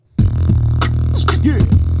Yeah.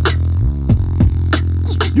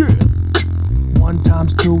 Yeah. 1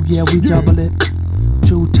 times 2, yeah, we double it.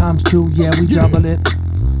 2 times 2, yeah, we double it.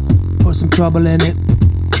 Put some trouble in it.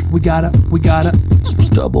 We gotta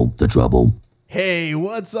double the trouble. Hey,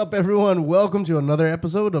 what's up, everyone? Welcome to another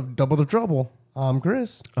episode of Double the Trouble. I'm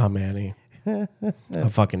Chris. I'm Manny. I'm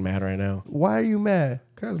fucking mad right now. Why are you mad?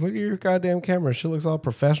 Guys, look at your goddamn camera. Shit looks all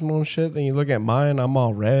professional and shit. Then you look at mine, I'm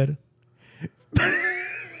all red.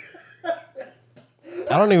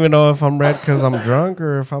 I don't even know if I'm red because I'm drunk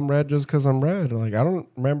or if I'm red just because I'm red. Like, I don't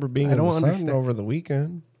remember being in the sun over the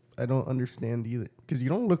weekend. I don't understand either. Because you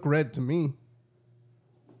don't look red to me.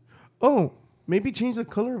 Oh, maybe change the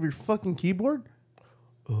color of your fucking keyboard?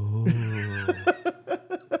 Oh.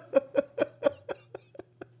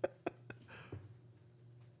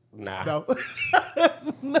 Nah. No.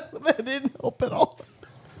 No, that didn't help at all.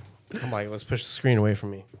 I'm like, let's push the screen away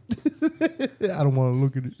from me. I don't want to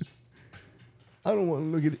look at it. I don't want to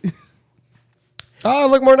look at it. Oh, I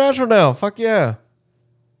look more natural now. Fuck yeah.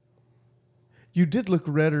 You did look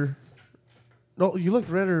redder. No, you looked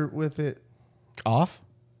redder with it, Off?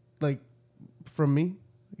 like, from me.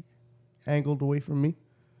 Like, angled away from me.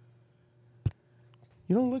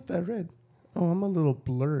 You don't look that red. Oh, I'm a little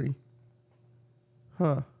blurry.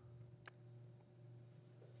 Huh.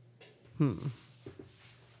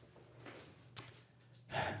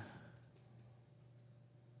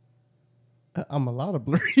 I'm a lot of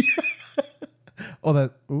blurry.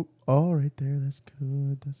 Oh, right there. That's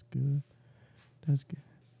good. That's good. That's good.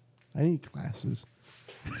 I need glasses.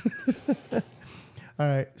 All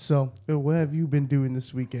right. So, what have you been doing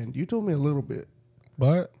this weekend? You told me a little bit.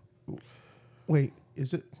 What? Wait,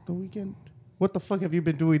 is it the weekend? What the fuck have you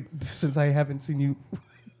been doing since I haven't seen you?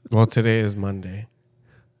 Well, today is Monday.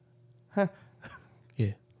 Huh.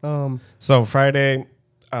 Yeah. Um. So Friday.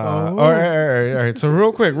 All right. So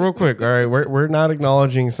real quick. All right, we're not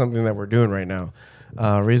acknowledging something that we're doing right now.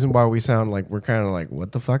 Reason why we sound like we're kind of like,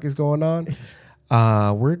 what the fuck is going on?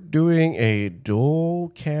 We're doing a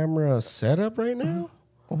dual camera setup right now.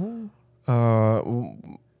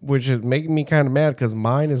 Which is making me kind of mad because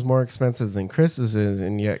mine is more expensive than Chris's is,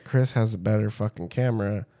 and yet Chris has a better fucking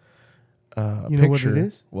camera. You know what it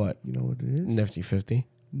is? What? You know what it is? Nifty 50.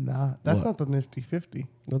 Nah, that's What? not the Nifty 50.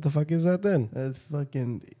 What the fuck is that then? That's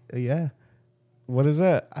fucking yeah. What is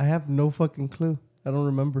that? I have no fucking clue. I don't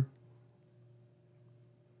remember.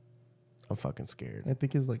 I'm fucking scared. I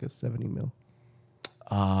think it's like a 70 mil.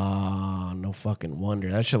 No fucking wonder.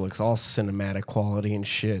 That shit looks all cinematic quality and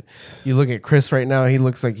shit. You look at Chris right now, he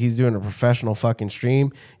looks like he's doing a professional fucking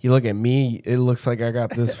stream. You look at me, it looks like I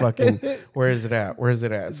got this fucking... Where is it at?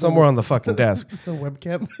 Somewhere on the fucking desk. The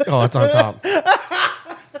webcam. Oh, it's on top.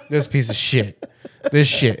 This piece of shit. This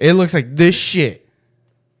shit. It looks like this shit.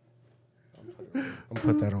 I'm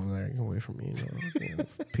put that over there. Get away from me. You know,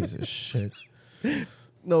 piece of shit.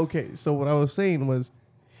 No, okay. So what I was saying was,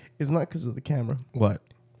 it's not because of the camera. What?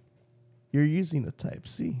 You're using a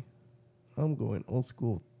Type-C. I'm going old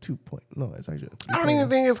school 2.0. No, it's actually a 3.0. I don't even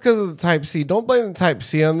think it's because of the Type-C. Don't blame the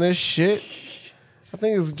Type-C on this shit. I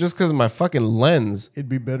think it's just because of my fucking lens. It'd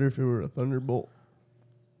be better if it were a Thunderbolt.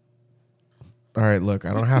 All right, look,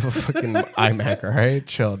 I don't have a fucking iMac, all right?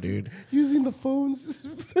 Chill, dude. Using the phones.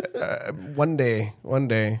 One day.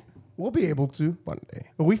 We'll be able to. One day.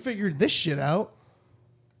 But we figured this shit out.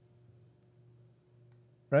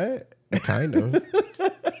 Right? Kind of.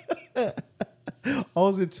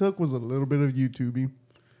 All it took was a little bit of YouTubing.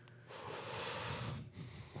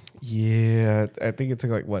 Yeah, I think it took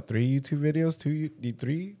like, what, 3 YouTube videos?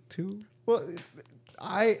 2? Well,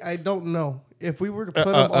 I don't know. If we were to put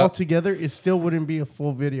them all together, it still wouldn't be a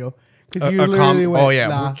full video. Because you literally went, oh, yeah.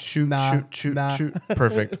 nah, shoot.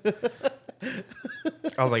 Perfect.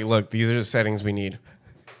 I was like, look, these are the settings we need.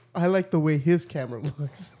 I like the way his camera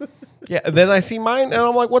looks. Yeah, then I see mine, and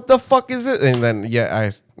I'm like, what the fuck is it? And then, yeah,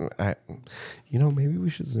 I maybe we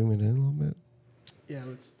should zoom it in a little bit. Yeah,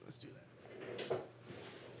 let's do that.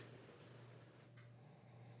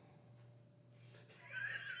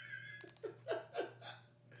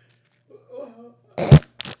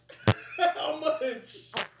 How much?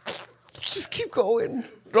 Just keep going.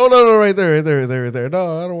 No, right there.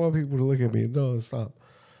 No, I don't want people to look at me. No, stop.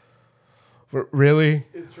 Really?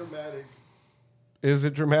 It's dramatic. Is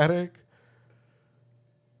it dramatic?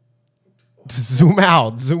 Zoom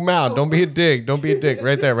out. Don't be a dick.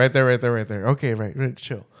 Right there. Okay, right.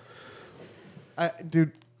 Chill. I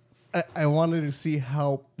wanted to see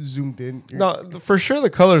how zoomed in. No, for sure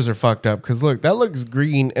the colors are fucked up. Because look, that looks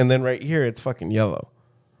green, and then right here it's fucking yellow.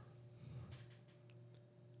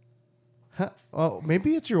 Oh,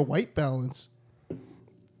 maybe it's your white balance.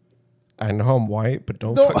 I know I'm white, but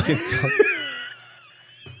don't fucking tell.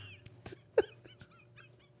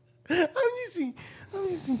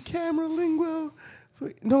 using camera lingo.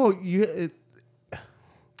 No, You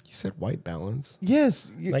said white balance.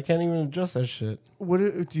 yes. I can't even adjust that shit. What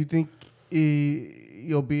do you think?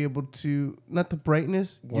 You'll be able to not the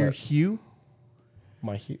brightness, your What? hue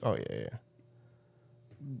My heat. Oh yeah.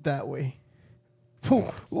 that way.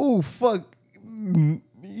 Oh fuck.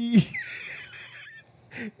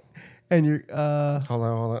 And your Hold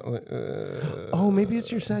on. oh, maybe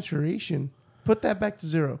it's your saturation. Put that back to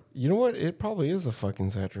 0. You know what? It probably is a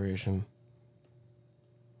fucking saturation.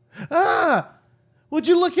 Ah, would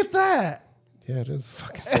you look at that? Yeah, it is a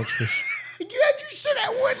fucking saturation. You had your shit at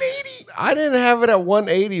 180. I didn't have it at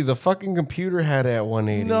 180. The fucking computer had it at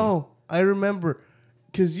 180. No, I remember,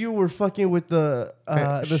 because you were fucking with the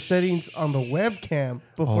settings on the webcam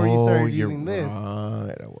before you started using this.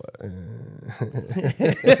 Right.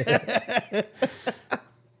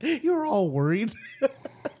 You were all worried.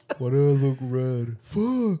 Why do I look red?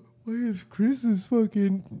 Fuck, why is Chris's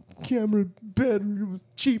fucking camera better? It was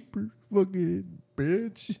cheaper, fucking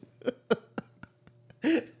bitch.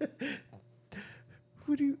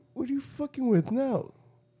 What are you fucking with now?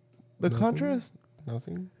 The Nothing. contrast?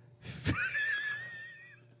 Nothing.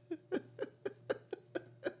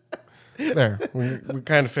 There, we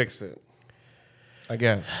kind of fixed it. I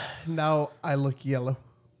guess. Now I look yellow.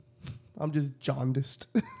 I'm just jaundiced.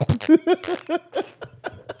 I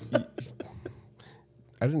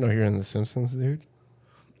didn't know you were in The Simpsons, dude.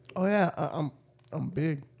 Oh yeah, I'm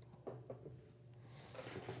big.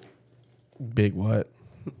 Big what?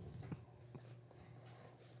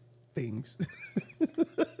 Things.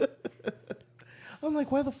 I'm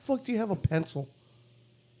like, why the fuck do you have a pencil?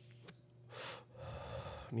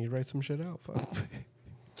 I need to write some shit out. Fuck.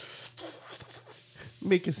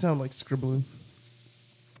 Make it sound like scribbling.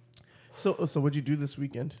 So what'd you do this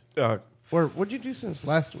weekend? Uh, Or what'd you do since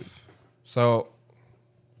last week? so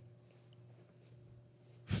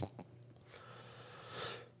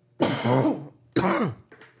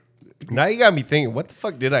now you got me thinking, what the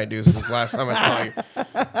fuck did I do since last time I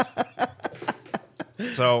saw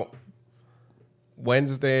you? So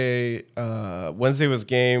Wednesday was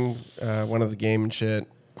game, one of the game and shit.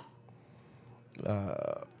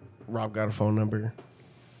 Rob got a phone number.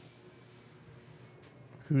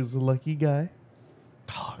 Who's the lucky guy?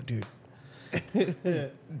 Oh, dude.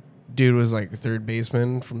 Dude was like the third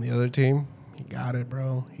baseman from the other team. He got it,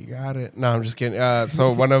 bro. He got it. No, I'm just kidding.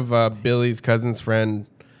 So one of Billy's cousin's friend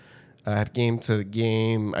had came to the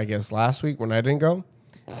game, I guess, last week when I didn't go.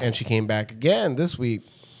 And she came back again this week.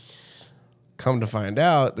 Come to find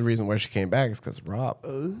out, the reason why she came back is because of Rob.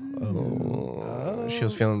 She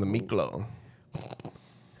was feeling the meat glow.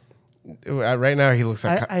 Right now, he looks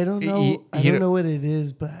like... I don't know. I don't know what it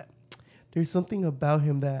is, but there's something about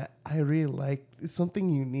him that I really like. It's something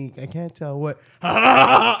unique. I can't tell what.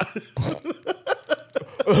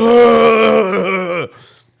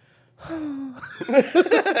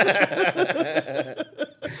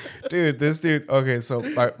 Dude, this dude. Okay, so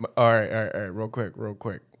all right, real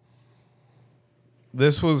quick.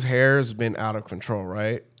 This hair's been out of control,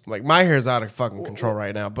 right? Like my hair's out of fucking control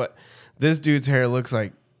right now, but this dude's hair looks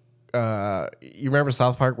like. You remember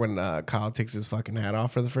South Park when Kyle takes his fucking hat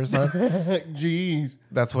off for the first time? Jeez.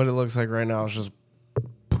 That's what it looks like right now. It's just.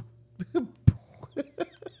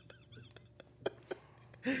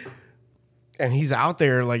 And he's out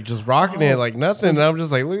there like just rocking it like nothing. And I'm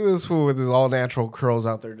just like, look at this fool with his all natural curls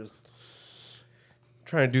out there just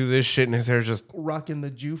trying to do this shit, and his hair's just Rocking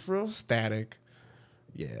the Jufro. static.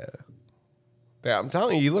 Yeah. Yeah, I'm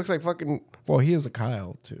telling you, he looks like fucking. Well, he is a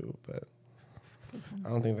Kyle too, but I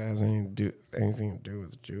don't think that has anything to do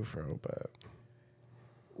with Jufro. But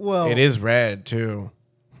Well, it is red too.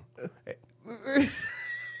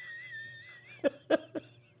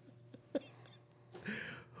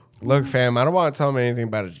 Look, fam, I don't want to tell him anything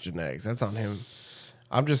about his genetics. That's on him.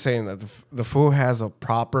 I'm just saying that the fool has a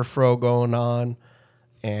proper fro going on,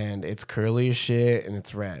 and it's curly as shit, and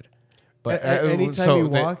it's red. But anytime he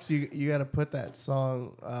walks, you got to put that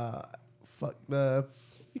song. Fuck the.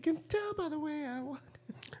 You can tell by the way I walk.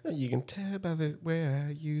 You can tell by the way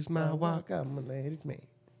I use my walk. I'm a ladies' man.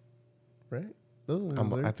 Right? Those are the I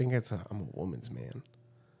lyrics. think I'm a woman's man.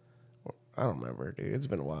 I don't remember, dude. It's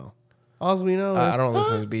been a while. All we know is I don't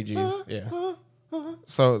listen to the Bee Gees. Yeah.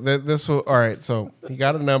 So this will all right. So he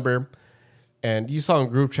got a number, and you saw in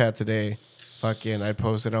group chat today. Fucking, I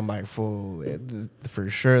posted on my fool for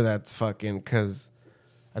sure. That's fucking because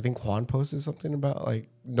I think Juan posted something about like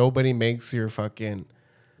nobody makes your fucking.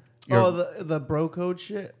 the bro code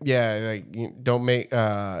shit. Yeah, like you don't make.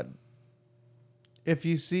 If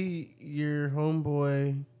you see your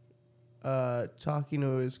homeboy talking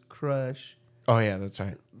to his crush, Oh yeah, that's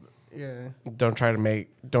right. Yeah. Don't try to make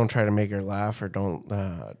her laugh, or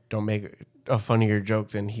don't make a funnier joke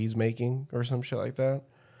than he's making or some shit like that.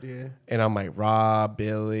 Yeah. And I'm like, Rob,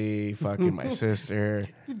 Billy, fucking my sister,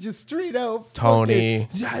 Just straight out. Tony.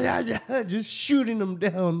 Just shooting them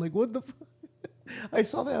down. Like, what the fuck? I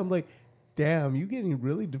saw that. I'm like, damn, you getting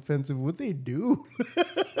really defensive. What they do?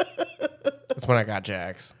 That's when I got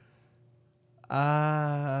Jax.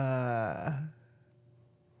 Ah.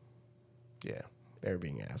 Yeah, they were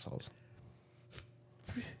being assholes.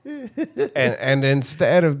 and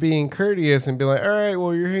instead of being courteous and be like, all right,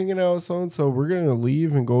 well, you're hanging out with so-and-so, we're going to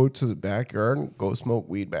leave and go to the backyard and go smoke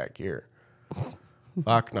weed back here.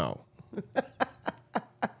 Fuck no.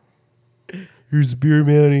 Here's the beer,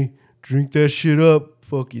 Manny. Drink that shit up,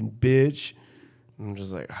 fucking bitch. I'm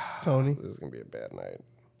just like, Tony. This is going to be a bad night.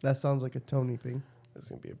 That sounds like a Tony thing. This is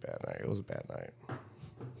going to be a bad night. It was a bad night.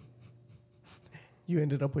 You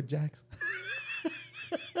ended up with Jax.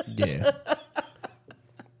 Yeah.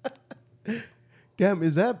 Damn,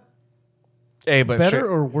 is that Hey, but better shit,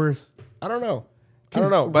 or worse? I don't know. I 'Cause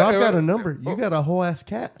don't know. Rob got a number. You got a whole ass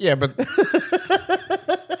cat. Yeah, but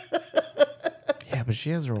yeah, but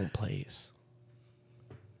she has her own place.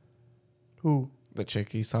 Who? The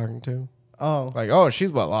chick he's talking to, Oh. like, oh,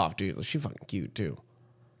 she's well off, dude. She fucking cute too.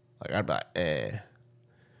 Like, I'd be like,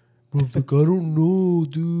 Rob's like, I don't know,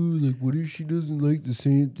 dude. Like, what if she doesn't like the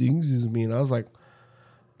same things as me? And I was like,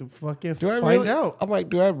 Fucking do I find really? out. I'm like,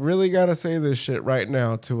 do I really gotta say this shit right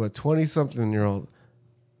now to a 20-something-year-old?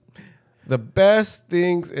 The best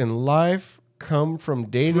things in life come from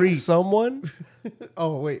dating Free. someone.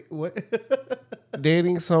 Oh, wait. What?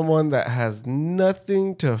 Dating someone that has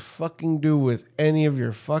nothing to fucking do with any of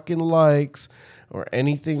your fucking likes or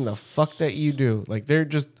anything the fuck that you do. Like, they're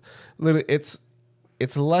just literally, it's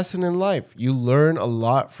a lesson in life. You learn a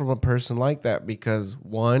lot from a person like that because,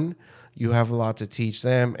 one, you have a lot to teach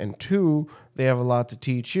them, and two, they have a lot to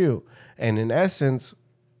teach you. And in essence,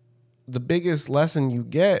 the biggest lesson you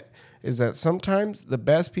get is that sometimes the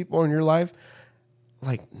best people in your life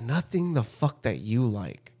like nothing the fuck that you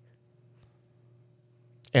like.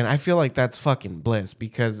 And I feel like that's fucking bliss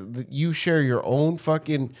because you share your own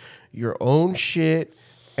shit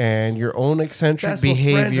and your own eccentric That's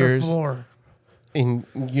behaviors. what friends are for. And,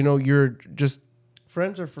 you know, you're just...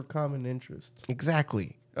 Friends are for common interests.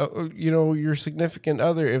 Exactly. You know, your significant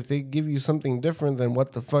other, if they give you something different than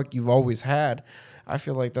what the fuck you've always had, I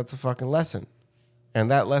feel like that's a fucking lesson. And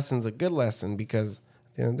that lesson's a good lesson because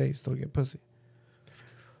at the end of the day, you still get pussy.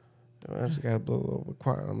 I just got to blow a little bit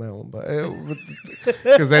quiet on that one. But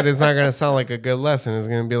because then it's not going to sound like a good lesson. It's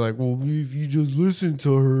going to be like, well, if you just listen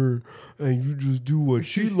to her and you just do what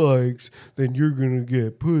she likes, then you're going to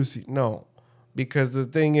get pussy. No. Because the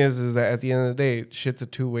thing is that at the end of the day, shit's a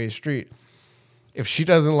two-way street. If she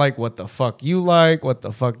doesn't like what the fuck you like, what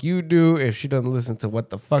the fuck you do, if she doesn't listen to what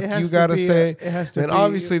the fuck you gotta say, then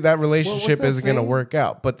obviously that relationship isn't gonna work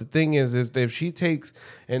out. But the thing is if she takes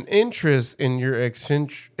an interest in your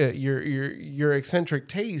eccentric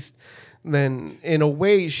taste, then in a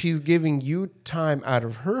way she's giving you time out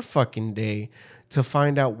of her fucking day to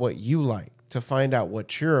find out what you like, to find out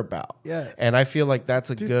what you're about. Yeah. And I feel like that's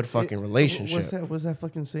a good fucking relationship. What's that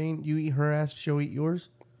fucking saying? You eat her ass, she'll eat yours?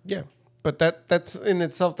 Yeah. But that's in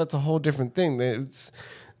itself, that's a whole different thing.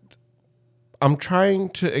 I'm trying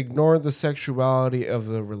to ignore the sexuality of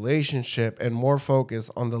the relationship and more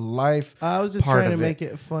focus on the life. I was just trying to make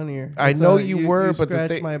it funnier. I know you were, but you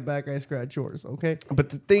scratch my back, I scratch yours. Okay.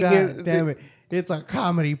 But the thing is, damn it, it's a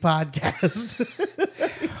comedy podcast.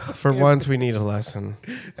 For once, we need a lesson,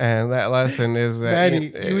 and that lesson is that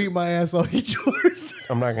Maddie, you eat my ass, I'll eat yours.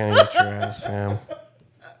 I'm not gonna eat your ass, fam.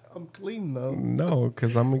 I'm clean though. No,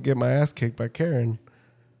 because I'm gonna get my ass kicked by Karen.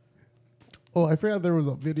 Oh, I forgot there was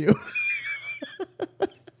a video.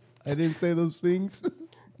 I didn't say those things.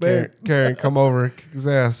 Karen, come over, kick his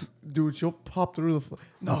ass. Dude, she'll pop through the...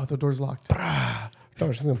 No, the door's locked.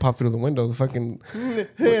 No, she's gonna pop through the window. The fucking...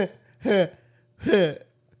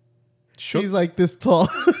 She's like this tall.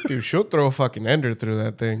 Dude, she'll throw a fucking ender through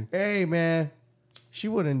that thing. Hey, man. She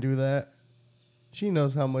wouldn't do that. She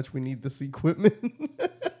knows how much we need this equipment.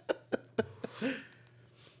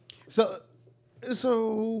 So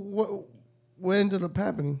what ended up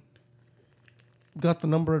happening? Got the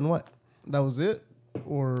number and what? That was it?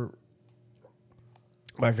 Or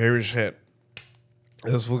My favorite shit.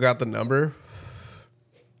 This fool got the number.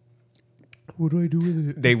 what do I do with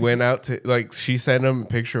it? They went out to, like, she sent him a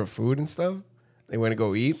picture of food and stuff. They went to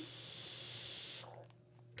go eat.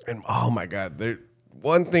 And oh my God,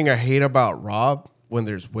 one thing I hate about Rob when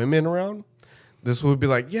there's women around, this would be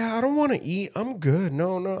like, yeah, I don't want to eat. I'm good.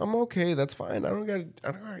 No, I'm okay. That's fine. I don't gotta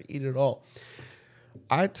eat at all.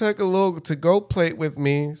 I took a little to-go plate with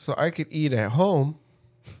me so I could eat at home.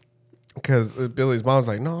 Because Billy's mom's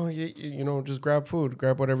like, no, you know, just grab food.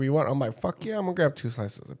 Grab whatever you want. I'm like, fuck yeah, I'm going to grab 2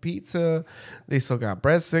 slices of pizza. They still got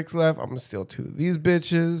breadsticks left. I'm going to steal 2 of these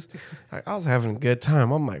bitches. Like, I was having a good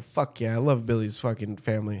time. I'm like, fuck yeah, I love Billy's fucking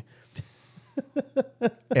family.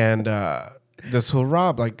 And this whole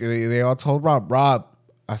Rob, like, they all told Rob,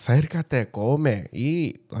 acércate, come,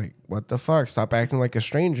 eat. Like, what the fuck? Stop acting like a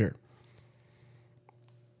stranger.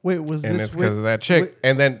 Wait, was And this it's because of that chick. Wait,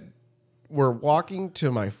 And then we're walking to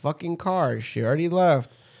my fucking car. She already left.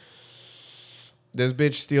 This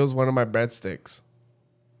bitch steals one of my breadsticks.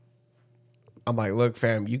 I'm like, look,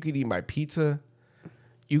 fam, you could eat my pizza.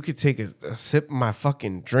 You could take a sip of my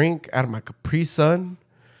fucking drink out of my Capri Sun.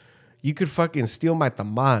 You could fucking steal my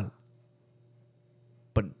tamal.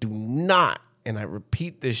 But do not, and I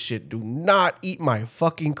repeat this shit, do not eat my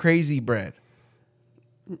fucking crazy bread.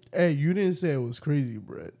 hey, you didn't say it was crazy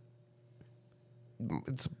bread.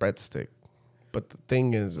 It's a breadstick. But the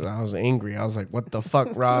thing is, I was angry. I was like, what the fuck,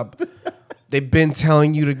 Rob? They've been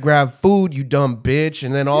telling you to grab food, you dumb bitch.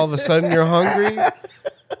 And then all of a sudden you're hungry.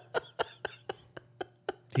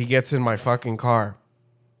 He gets in my fucking car.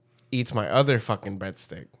 Eats my other fucking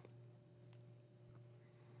breadstick.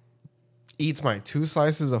 Eats my 2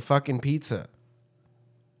 slices of fucking pizza.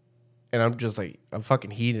 And I'm just like, I'm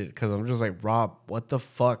fucking heated because I'm just like, Rob, what the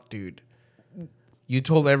fuck, dude? You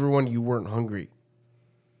told everyone you weren't hungry.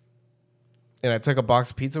 And I took a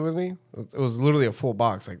box of pizza with me. It was literally a full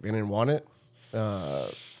box. Like, they didn't want it.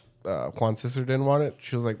 Juan's sister didn't want it.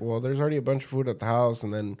 She was like, well, there's already a bunch of food at the house,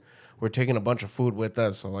 and then we're taking a bunch of food with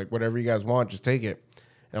us. So, like, whatever you guys want, just take it.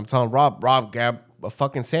 And I'm telling Rob, grab a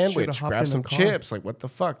fucking sandwich. hopped Grab in some the car. chips. Like, what the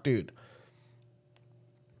fuck, dude?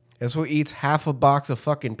 This fool eats half a box of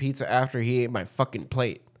fucking pizza after he ate my fucking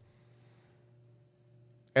plate.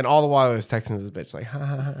 And all the while I was texting this bitch, like, ha,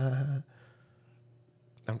 ha, ha, ha.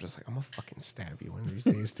 I'm just like, I'm gonna fucking stab you one of these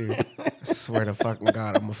days, dude. I swear to fucking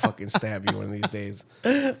God, I'm gonna fucking stab you one of these days.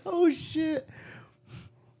 Oh shit!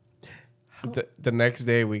 The next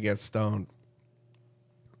day we get stoned.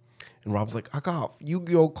 And Rob's like, I got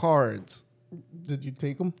Yu-Gi-Oh cards. Did you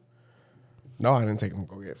take them? No, I didn't take him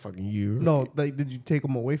to go get fucking you. No, like, did you take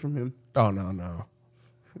them away from him? Oh, no.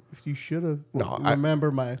 If you should have. No,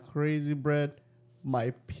 remember my crazy bread,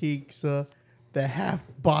 my pizza, the half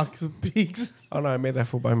box of pizza. Oh, no, I made that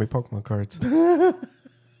fool buy me Pokemon cards.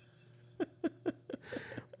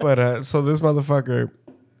 But, so this motherfucker,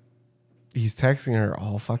 he's texting her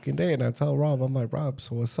all fucking day. And I tell Rob, I'm like, Rob,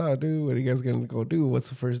 so what's up, dude? What are you guys going to go do? What's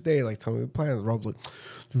the first day? Like, tell me the plans. Rob's like,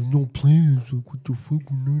 there's no plans. Like, what the fuck?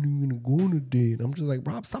 We're not even going to go on a date. And I'm just like,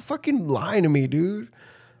 Rob, stop fucking lying to me, dude.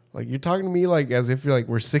 Like, you're talking to me like as if you're like,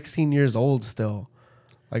 we're 16 years old still.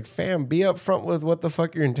 Like, fam, be upfront with what the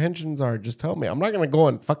fuck your intentions are. Just tell me. I'm not going to go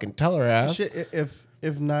and fucking tell her ass. Shit,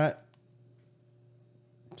 if not,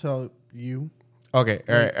 tell you. Okay,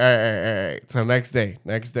 all right. So next day.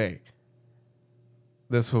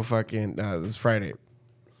 This will fucking, this Friday.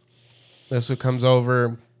 This one comes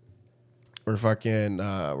over. We're fucking,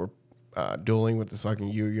 we're dueling with this fucking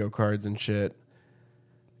Yu-Gi-Oh cards and shit.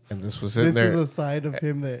 And this was sitting This there. is a side of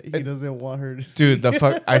him that he doesn't want her to see. Dude, the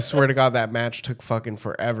fuck, I swear to God, that match took fucking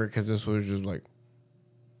forever because this was just like.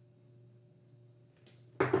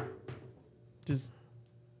 Just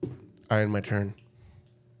All right, my turn.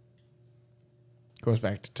 Goes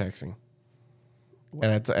back to texting.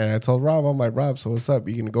 And I told Rob, I'm like, Rob, so what's up?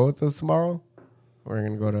 You gonna go with us tomorrow? We're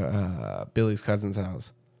gonna go to Billy's cousin's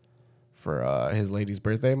house for his lady's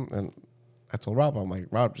birthday. And I told Rob, I'm like,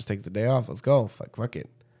 Rob, just take the day off. Let's go. Fuck it.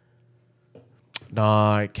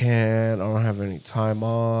 Nah, I can't. I don't have any time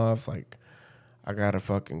off. Like, I gotta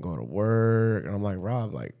fucking go to work. And I'm like,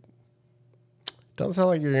 Rob, like, doesn't sound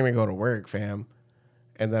like you're gonna go to work, fam.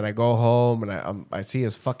 And then I go home and I see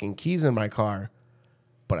his fucking keys in my car,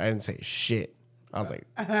 but I didn't say shit. I was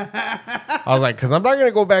like, because I'm not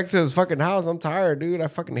gonna go back to his fucking house. I'm tired, dude. I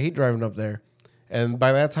fucking hate driving up there. And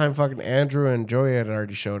by that time, fucking Andrew and Joey had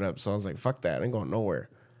already showed up. So I was like, fuck that. I ain't going nowhere.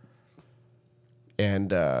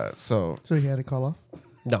 And so he had to call off.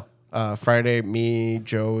 no. Friday, me,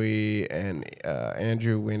 Joey, and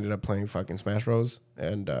Andrew, we ended up playing fucking Smash Bros.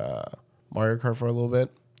 And Mario Kart for a little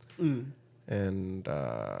bit. And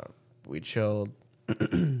we chilled.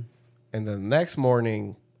 And then the next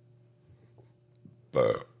morning,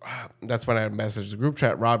 that's when I messaged the group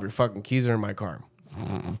chat, Rob, your fucking keys are in my car.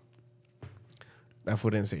 That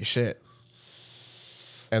fool didn't say shit.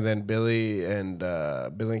 And then Billy and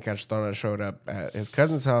Cachetona showed up at his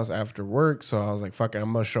cousin's house after work. So I was like, fuck it,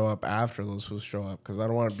 I'm going to show up after those fools show up because I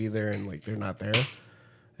don't want to be there and like they're not there.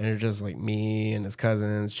 And it's just like me and his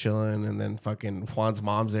cousins chilling, and then fucking Juan's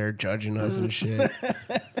mom's there judging us and shit.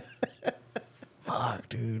 Fuck,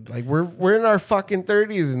 dude. Like we're in our fucking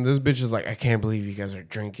 30s, and this bitch is like, I can't believe you guys are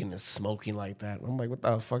drinking and smoking like that. And I'm like, what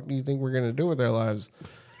the fuck do you think we're gonna do with our lives?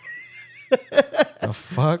 The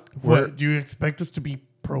fuck? What, do you expect us to be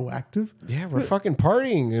proactive? Yeah, we're fucking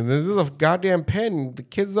partying, and this is a goddamn pen. The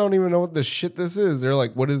kids don't even know what the shit this is. They're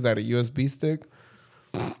like, what is that, a USB stick?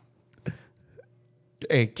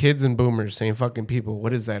 Hey, kids and boomers, same fucking people.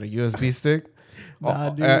 What is that, a USB stick? Nah,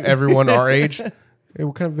 dude. Everyone our age. Hey,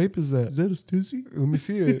 what kind of vape is that? Is that a Stussy? Let me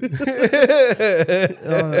see it.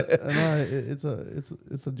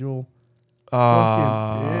 It's a Jewel. Can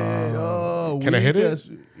I hit it?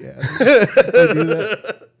 Yeah. I do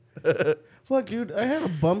that. Fuck, dude. I had a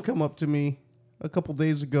bum come up to me a couple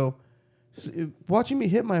days ago, watching me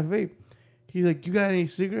hit my vape. He's like, "You got any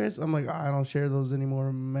cigarettes?" I'm like, "I don't share those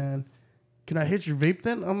anymore, man. Can I hit your vape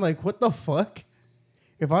then?" I'm like, "What the fuck?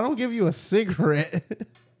 If I don't give you a cigarette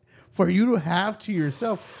for you to have to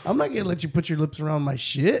yourself, I'm not gonna let you put your lips around my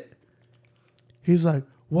shit." He's like,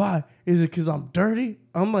 "Why? Is it because I'm dirty?"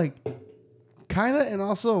 I'm like, "Kinda," and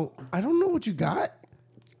also, I don't know what you got.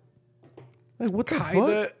 Like, what the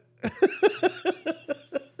fuck?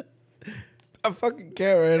 I fucking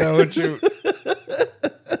can't right now with you.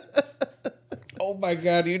 Oh my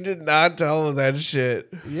god, you did not tell him that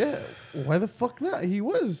shit. Yeah, why the fuck not? He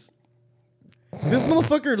was. This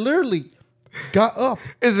motherfucker literally got up.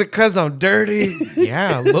 Is it because I'm dirty?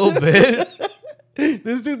 Yeah, a little bit.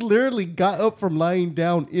 This dude literally got up from lying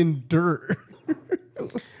down in dirt.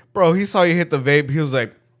 Bro, he saw you hit the vape. He was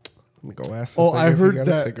like, let me go ask this nigga I if he heard got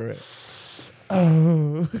that. a cigarette.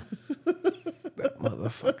 That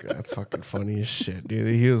motherfucker. That's fucking funny as shit, dude.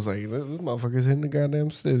 He was like, this motherfucker's hitting the goddamn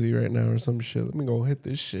stizzy right now or some shit. Let me go hit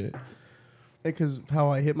this shit. Because how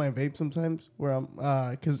I hit my vape sometimes, where I'm,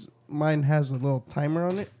 because mine has a little timer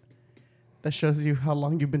on it that shows you how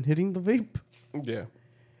long you've been hitting the vape. Yeah.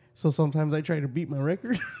 So sometimes I try to beat my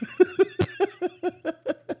record.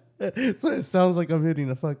 So it sounds like I'm hitting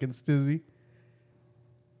a fucking stizzy.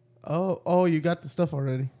 Oh, you got the stuff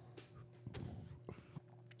already.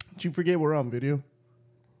 Did you forget we're on video?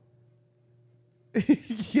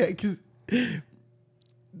 Yeah, because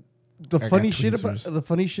the funny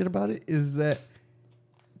shit about it is that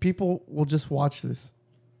people will just watch this,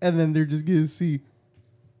 and then they're just gonna see.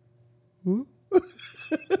 Huh?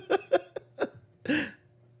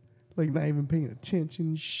 Like not even paying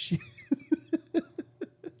attention. Shit.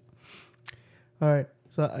 All right,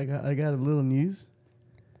 so I got a little news.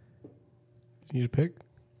 You need a pick?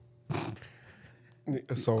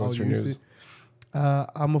 So what's your use news? it.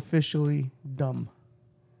 I'm officially dumb.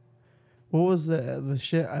 What was the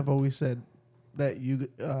shit I've always said that you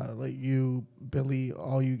like you, Billy,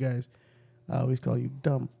 all you guys, I always call you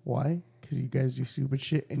dumb. Why? Because you guys do stupid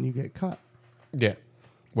shit and you get caught. Yeah.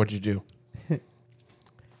 What'd you do?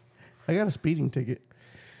 I got a speeding ticket.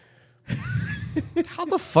 How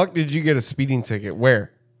the fuck did you get a speeding ticket?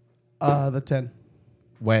 Where? The 10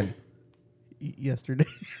 When? yesterday.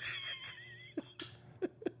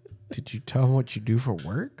 Did you tell him what you do for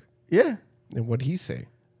work? Yeah. And what'd he say?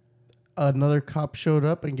 Another cop showed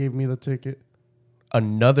up and gave me the ticket.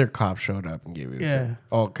 Another cop showed up and gave you the Yeah. ticket.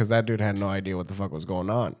 Oh, because that dude had no idea what the fuck was going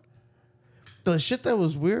on. The shit that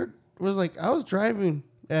was weird was like I was driving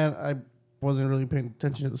and I wasn't really paying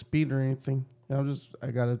attention to the speed or anything. And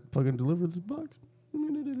I gotta fucking deliver this box.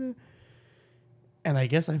 And I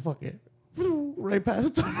guess I fucking right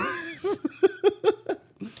past him.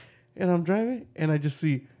 And I'm driving and I just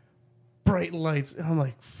see bright lights and I'm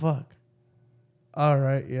like, fuck. All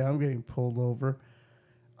right, yeah, I'm getting pulled over.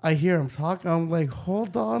 I hear him talking. I'm like,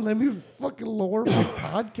 hold on, let me fucking lower my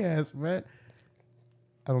podcast, man.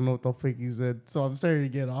 I don't know what the fuck he said. So I'm starting to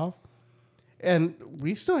get off. And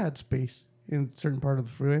we still had space in a certain part of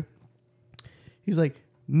the freeway. He's like,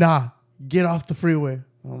 nah, get off the freeway.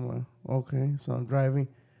 I'm like, okay. So I'm driving.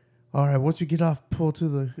 All right, once you get off, pull to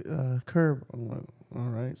the curb. I'm like, all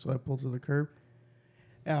right. So I pull to the curb.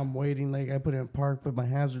 And I'm waiting. Like, I put in park, put my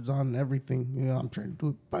hazards on and everything. You know, I'm trying to do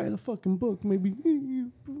it by the fucking book. Maybe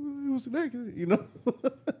it was an accident, you know?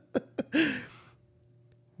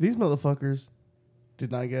 These motherfuckers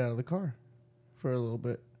did not get out of the car for a little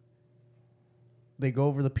bit. They go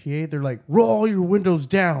over the PA. They're like, roll your windows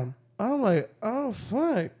down. I'm like, oh,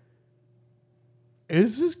 fuck.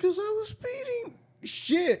 Is this because I was speeding?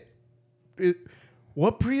 Shit.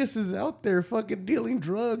 What Prius is out there fucking dealing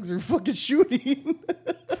drugs or fucking shooting?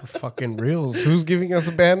 For fucking reals. Who's giving us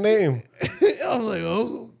a bad name? I was like,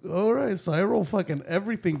 oh, all right. So I roll fucking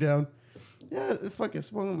everything down. Yeah, fucking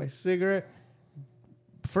smoking my cigarette.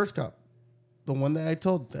 First cop. the one that I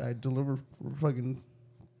told that I deliver fucking,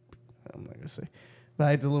 I'm not gonna say, but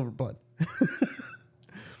I deliver blood.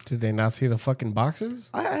 Did they not see the fucking boxes?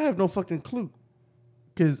 I have no fucking clue,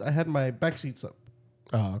 because I had my back seats up,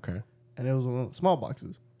 Oh, okay. and it was one of the small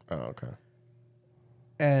boxes. Oh, okay.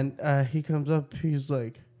 And he comes up, he's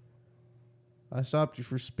like, I stopped you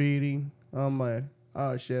for speeding. I'm like,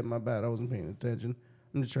 oh shit, my bad, I wasn't paying attention.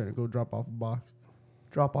 I'm just trying to go drop off a box.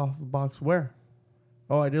 Drop off a box where?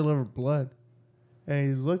 Oh, I delivered blood. And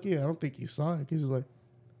he's looking, I don't think he saw it. He's like,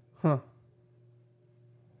 huh.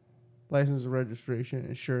 License and registration,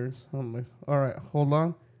 insurance. I'm like, all right, hold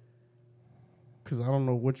on. Because I don't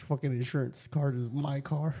know which fucking insurance card is my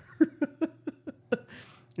car.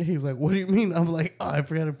 And he's like, what do you mean? I'm like, oh, I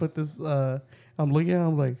forgot to put this. I'm looking at him,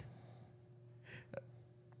 I'm like,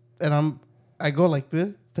 and I go like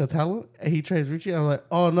this to tell him, and he tries reaching. I'm like,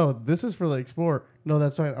 oh no, this is for the Explorer. No,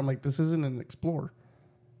 that's fine. I'm like, this isn't an Explorer.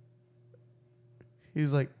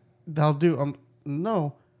 He's like, that'll do.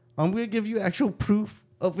 No, I'm gonna give you actual proof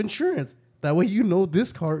of insurance. That way you know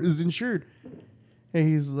this car is insured. And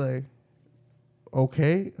he's like,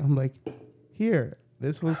 okay. I'm like, here,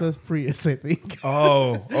 this one says Prius, I think.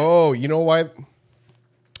 Oh, you know why?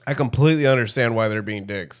 I completely understand why they're being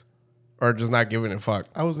dicks. Or just not giving a fuck.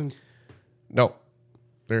 I was in. No.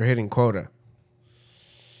 They're hitting quota.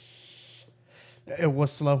 It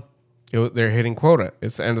was slow. They're hitting quota.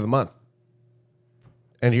 It's the end of the month.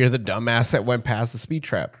 And you're the dumbass that went past the speed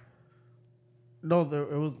trap. No,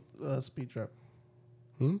 it was a speed trap.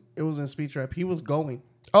 It was in speed trap. He was going.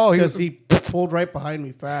 Oh, Because he pulled right behind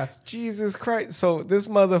me fast. Jesus Christ. So this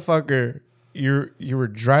motherfucker, you were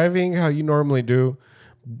driving how you normally do.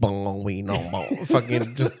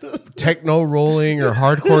 Fucking just techno rolling or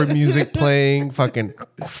hardcore music playing. Fucking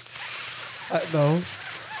No,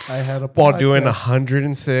 I had a while doing podcast.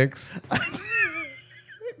 106.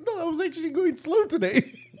 No, I was actually going slow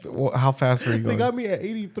today. How fast were you They going? got me at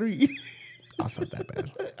 83. That's not that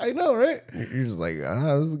bad. I know, right? You're just like,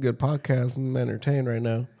 this is a good podcast. I'm entertained right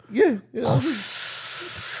now. Yeah.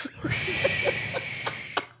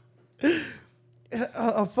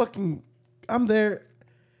 I'm there.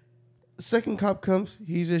 Second cop comes.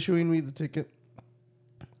 He's issuing me the ticket.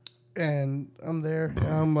 And I'm there. And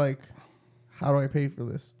I'm like, how do I pay for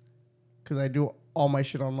this? Because I do all my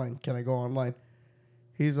shit online. Can I go online?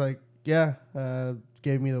 He's like, yeah.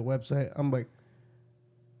 Gave me the website. I'm like,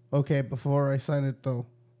 okay, before I sign it, though,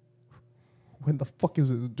 when the fuck is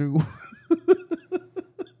this due?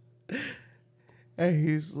 And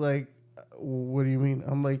he's like, what do you mean?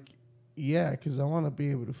 I'm like, yeah, because I want to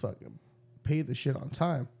be able to fucking pay the shit on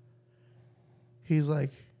time. He's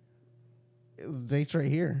like, the date's right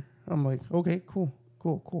here. I'm like, okay, cool.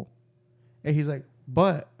 And he's like,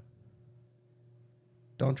 but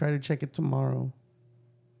don't try to check it tomorrow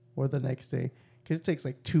or the next day. Because it takes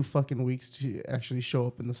like 2 fucking weeks to actually show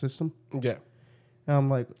up in the system. Yeah. And I'm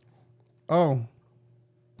like, oh,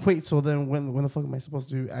 wait, so then when the fuck am I supposed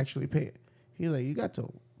to actually pay it? He's like, you got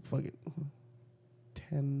till fucking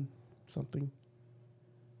 10 something.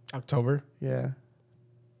 October? Yeah.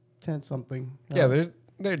 10 something. Yeah,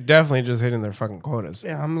 they're definitely just hitting their fucking quotas.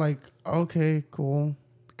 Yeah, I'm like, okay, cool.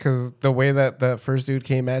 Because the way that first dude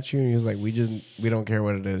came at you, and he was like, we don't care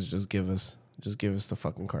what it is, just give us the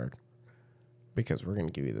fucking card. Because we're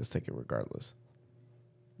gonna give you this ticket regardless.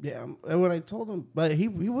 Yeah, and when I told him, but he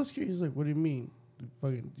was curious. He's like, "What do you mean?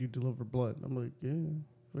 You deliver blood?" I'm like,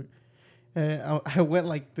 "Yeah." And I went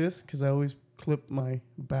like this because I always clip my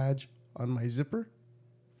badge on my zipper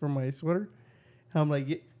for my sweater. I'm like,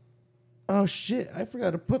 yeah. Oh shit! I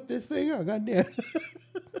forgot to put this thing on. Goddamn.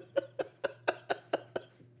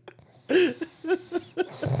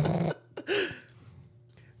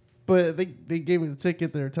 But they gave me the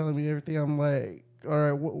ticket. They were telling me everything. I'm like, all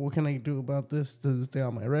right, what can I do about this? Does it stay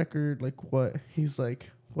on my record? Like what? He's like,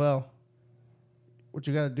 well, what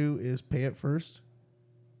you got to do is pay it first.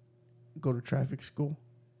 Go to traffic school.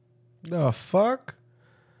 The fuck?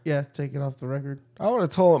 Yeah, take it off the record. I would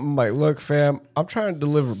have told him, like, look, fam, I'm trying to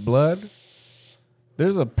deliver blood.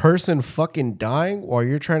 There's a person fucking dying while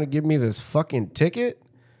you're trying to give me this fucking ticket.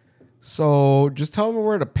 So just tell me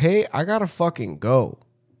where to pay. I gotta fucking go.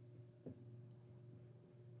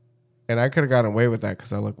 And I could have gotten away with that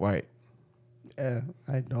because I look white. Yeah,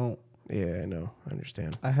 I don't. Yeah, I know. I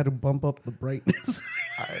understand. I had to bump up the brightness.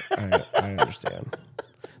 I understand.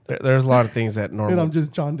 There's a lot of things that normal. And I'm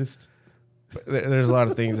just jaundiced. There's a lot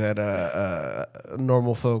of things that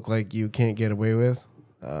normal folk like you can't get away with.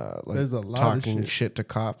 Like There's a lot talking of shit to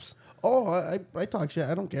cops. Oh, I talk shit.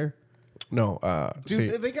 I don't care. No,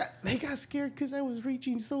 Dude, see, they got scared because I was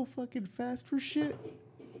reaching so fucking fast for shit.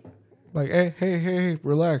 Like, hey,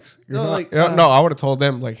 relax. You're No, not, like, no, I would have told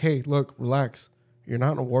them, like, hey, look, relax. You're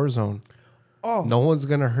not in a war zone. Oh. No one's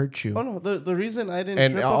going to hurt you. Oh, no. The reason I didn't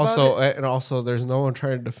And trip also, about it. and also, there's no one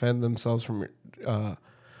trying to defend themselves from,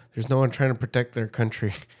 there's no one trying to protect their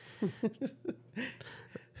country.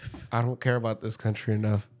 I don't care about this country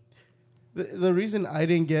enough. The reason I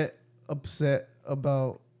didn't get upset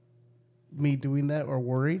about me doing that or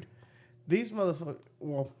worried, these motherfuckers,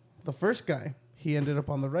 well, the first guy, he ended up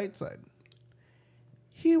on the right side.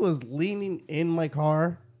 He was leaning in my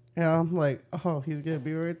car, and I'm like, oh, he's going to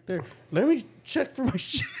be right there. Let me check for my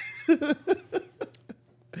shit. Did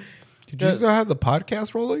you still have the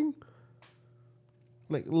podcast rolling?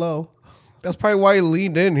 Like, low. That's probably why he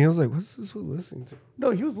leaned in. He was like, what's this fool listening to? No,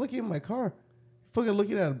 he was looking at my car. Fucking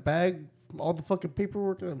looking at a bag, all the fucking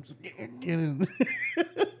paperwork. And I'm just getting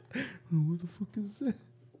what the fuck is that?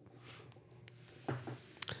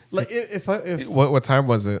 Like, if What time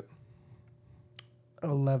was it?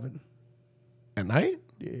 11. At night?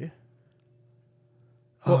 Yeah.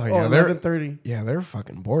 Oh, yeah. They're 11:30. Yeah, they're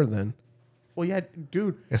fucking bored then. Well, yeah,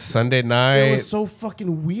 dude. It's Sunday night. It was so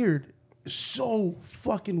fucking weird. So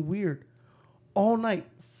fucking weird. All night,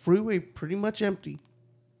 freeway pretty much empty.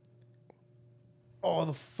 All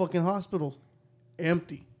the fucking hospitals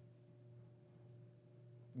empty.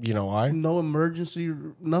 You know why? No emergency,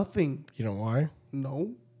 nothing. You know why?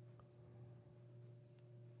 No.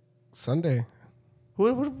 Sunday.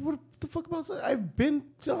 What the fuck about that? I've been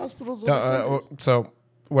to hospitals. On Sundays. So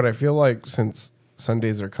what I feel like, since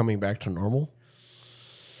Sundays are coming back to normal,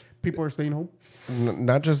 People are staying home.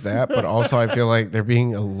 not just that, but also I feel like they're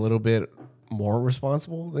being a little bit more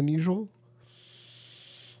responsible than usual.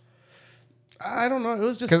 I don't know. It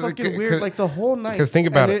was just 'Cause- fucking weird. Like the whole night. Because think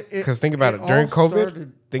about And it. Because think about it. During all COVID,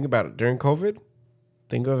 started- think about it. During COVID,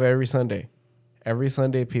 think of every Sunday. Every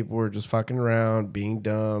Sunday, people were just fucking around, being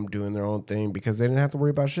dumb, doing their own thing because they didn't have to worry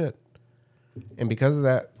about shit. And because of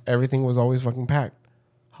that, everything was always fucking packed.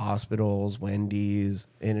 Hospitals, Wendy's,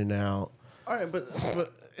 In-N-Out. All right,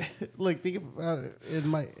 but like think about it in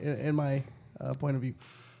my point of view.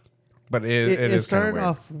 But it It is kinda started weird.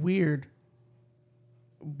 off weird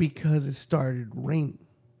because it started raining.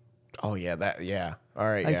 Oh yeah, that yeah. All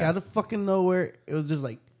right, Like yeah. out of fucking nowhere, it was just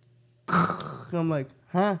like, I'm like,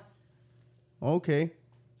 huh? Okay.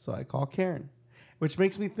 So I call Karen, which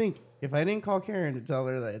makes me think if I didn't call Karen to tell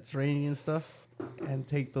her that it's raining and stuff, and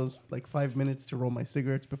take those like 5 minutes to roll my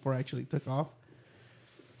cigarettes before I actually took off,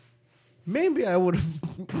 maybe I would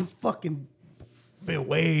have fucking been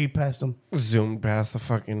way past them. Zoomed past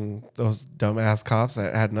those dumbass cops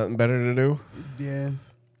that had nothing better to do. Yeah.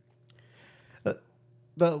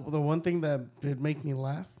 The one thing that did make me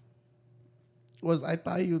laugh was I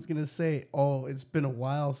thought he was gonna say, "Oh, it's been a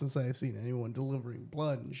while since I've seen anyone delivering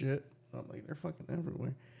blood and shit." I'm like, they're fucking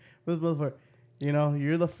everywhere. This motherfucker,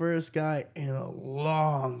 you're the first guy in a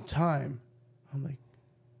long time. I'm like,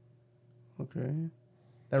 okay,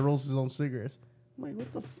 that rolls his own cigarettes. I'm like,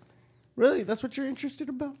 what the? Really? That's what you're interested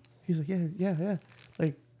about? He's like, yeah.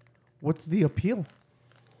 Like, what's the appeal?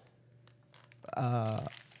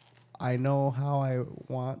 I know how I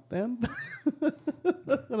want them.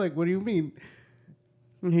 Like, what do you mean?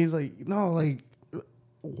 And he's like, no, like,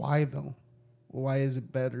 why though? Why is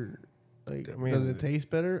it better? Like, I mean, does it taste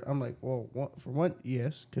better? I'm like, well, for one,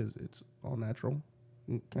 yes, because it's all natural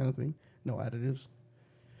kind of thing. No additives.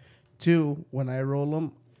 Two, when I roll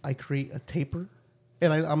them, I create a taper.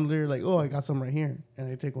 And I'm literally like, oh, I got some right here.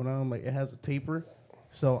 And I take one out. I'm like, it has a taper.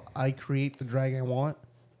 So I create the drag I want.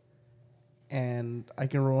 And I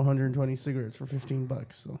can roll 120 cigarettes for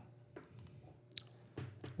 $15. So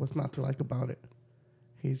what's not to like about it?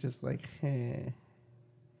 He's just like, eh.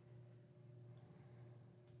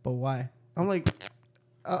 But why? I'm like,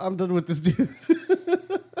 I'm done with this dude.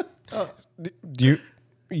 Do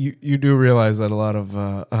you do realize that a lot of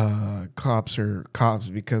cops are cops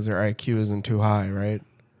because their IQ isn't too high, right?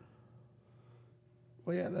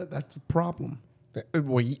 Well, yeah, that's a problem.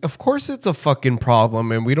 Well, of course it's a fucking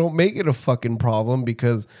problem, and we don't make it a fucking problem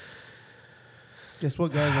because Guess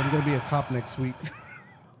what, guys? I'm going to be a cop next week.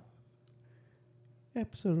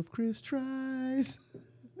 Episode of Chris Tries.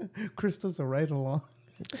 Chris does a ride-along.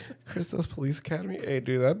 Chris does Police Academy. Hey,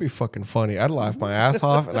 dude, that'd be fucking funny. I'd laugh my ass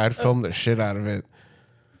off, and I'd film the shit out of it.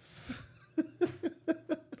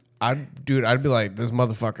 I'd be like, this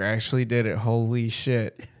motherfucker actually did it. Holy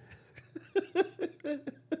shit.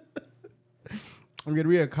 I'm going to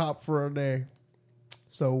be a cop for a day.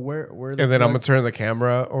 So where the And then I'm fuck- going to turn the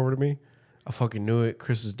camera over to me. I fucking knew it.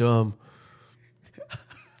 Chris is dumb.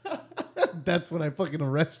 That's when I fucking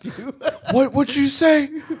arrest you. What'd you say?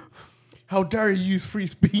 How dare you use free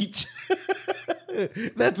speech?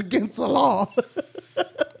 That's against the law.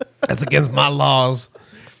 That's against my laws.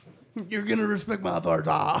 You're gonna respect my authority.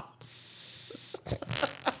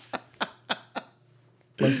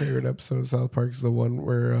 My favorite episode of South Park is the one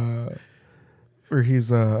where he's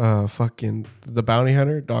fucking the bounty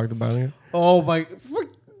hunter, Dog the bounty hunter. Oh my! Fuck.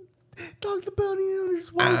 Dog the bounty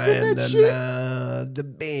hunter's wife in that shit. The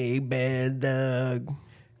big bad dog.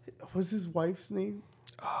 What's his wife's name?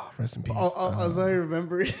 Oh, rest in peace. As I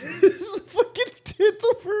remember, his fucking tits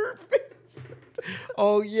over her face.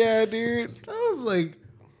 Oh yeah, dude. I was like,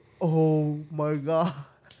 oh my god,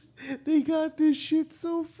 they got this shit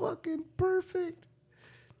so fucking perfect.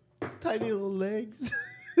 Tiny little legs.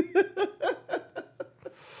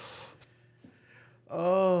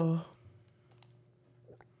 Oh.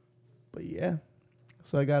 But yeah.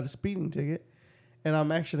 So I got a speeding ticket, and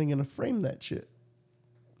I'm actually going to frame that shit.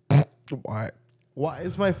 Why? Why?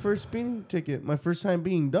 It's my first speeding ticket. My first time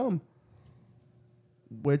being dumb.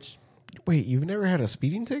 Which, Wait, you've never had a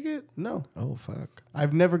speeding ticket? no. Oh fuck.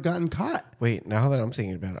 I've never gotten caught. Wait, now that I'm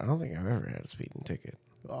thinking about it, I don't think I've ever had a speeding ticket.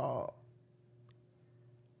 Oh.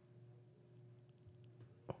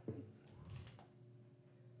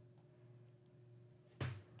 I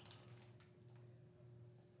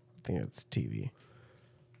think it's TV.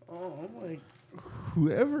 Oh, I'm like,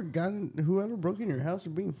 whoever broke in your house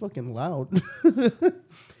are being fucking loud.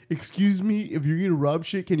 Excuse me, if you're gonna rob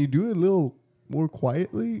shit, can you do it a little more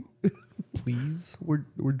quietly? Please. We're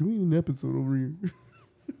doing an episode over here.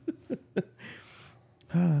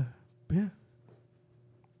 Yeah.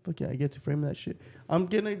 Fuck yeah, I get to frame that shit. I'm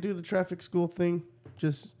gonna do the traffic school thing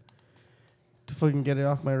just to fucking get it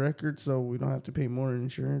off my record so we don't have to pay more in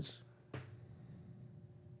insurance.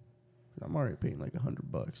 I'm already paying like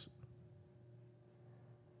 $100.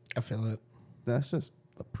 I feel it. That's just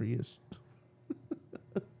a Prius.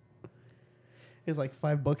 It's like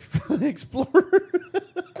 $5 for the Explorer.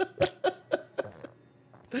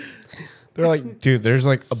 They're like, dude, there's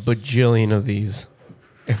like a bajillion of these.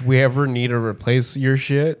 If we ever need to replace your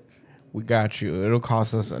shit, we got you. It'll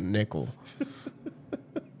cost us a nickel.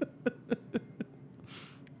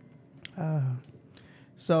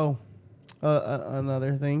 So,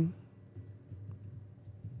 another thing.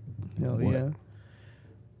 Hell What? yeah.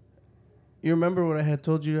 You remember what I had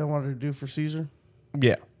told you I wanted to do for Caesar?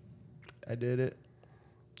 Yeah. I did it.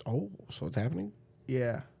 Oh, so it's happening?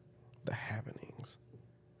 Yeah. The happenings.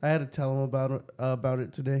 I had to tell him about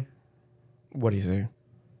it today. What do you say?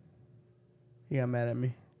 He got mad at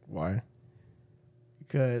me. Why?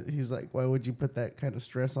 Because he's like, why would you put that kind of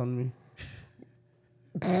stress on me?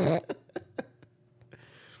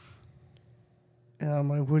 And I'm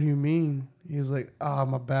like, what do you mean? He's like,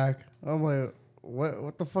 my back. I'm like,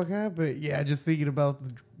 what the fuck happened? Yeah, just thinking about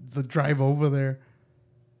the drive over there.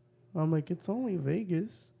 I'm like, it's only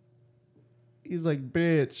Vegas. He's like,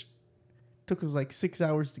 bitch. Took us like 6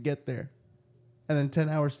 hours to get there. And then 10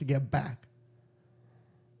 hours to get back.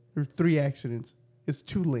 There's 3 accidents. It's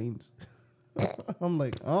 2 lanes. I'm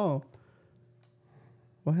like, oh.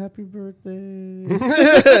 Well, happy birthday.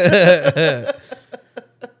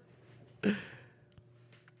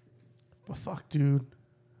 But fuck, dude.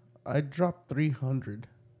 I dropped 300.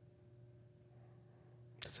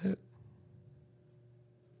 That's it.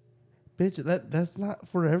 Bitch, that's not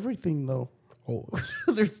for everything, though. Oh,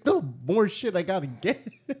 There's still more shit I gotta get.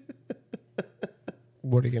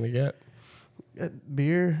 what are you going to get?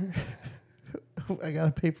 Beer. I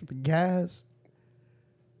gotta pay for the gas.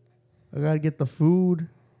 I gotta get the food.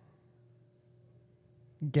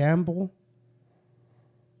 Gamble.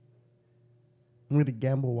 I'm gonna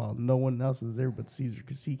gamble while no one else is there but Caesar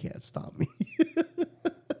because he can't stop me.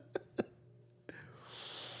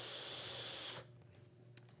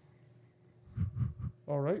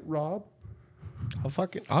 All right, Rob.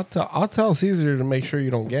 I'll tell Caesar to make sure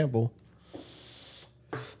you don't gamble.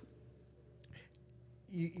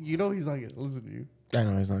 You know he's not gonna listen to you. I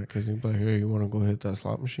know he's not, because he's like, hey, you want to go hit that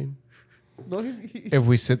slot machine? No, If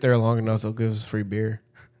we sit there long enough, they'll give us free beer.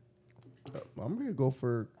 I'm gonna go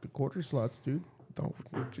for the quarter slots, dude. Don't.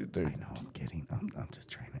 I know, I'm kidding. I'm just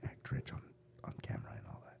trying to act rich on camera and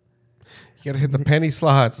all that. You gotta hit the penny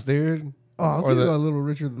slots, dude. Oh, I was Or gonna the- go a little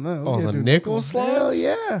richer than that. Oh, the nickel slots? Hell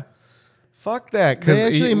yeah. Fuck that. They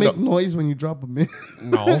actually make noise when you drop them in.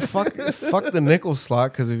 no, fuck the nickel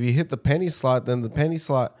slot. Because if you hit the penny slot, then the penny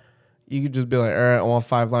slot, you could just be like, all right, I want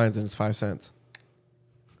 5 lines and it's 5 cents.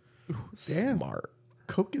 Damn. Smart.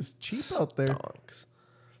 Coke is cheap out there. Donks.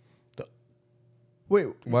 Wait,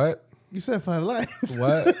 What? you said 5 lines.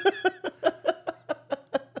 What?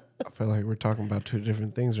 I feel like we're talking about 2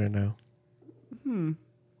 different things right now.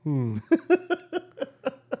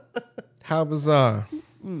 How bizarre.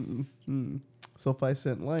 So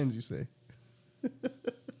 5-cent lines, you say?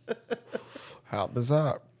 How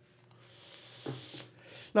bizarre.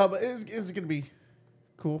 No, but it's gonna be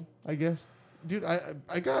cool, I guess. Dude, I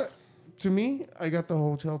got the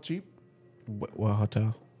hotel cheap. What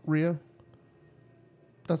hotel? Rio.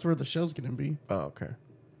 That's where the show's gonna be. Oh, okay.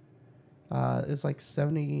 It's like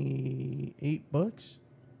 $78.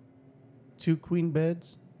 2 queen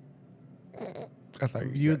beds. I thought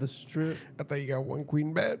View of the strip. I thought you got one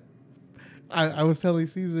queen bed. I was telling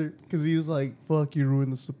Caesar because he was like, "Fuck, you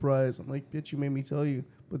ruined the surprise." I'm like, "Bitch, you made me tell you."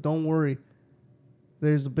 But don't worry,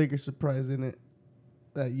 there's a bigger surprise in it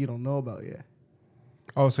that you don't know about yet.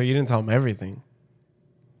 Oh, so you didn't tell him everything.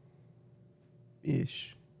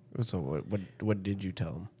 Ish. So what did you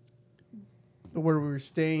tell him? Where we were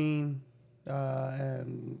staying,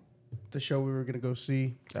 and the show we were gonna go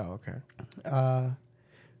see. Oh, okay.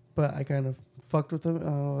 But I kind of fucked with him.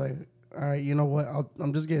 Like, all right, you know what?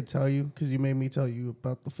 I'm just gonna tell you because you made me tell you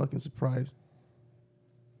about the fucking surprise.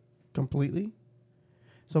 Completely.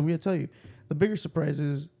 So I'm gonna tell you. The bigger surprise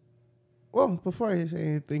is, well, before I say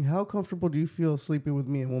anything, how comfortable do you feel sleeping with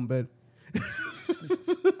me in one bed?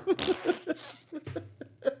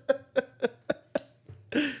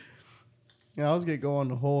 Yeah, I was gonna go on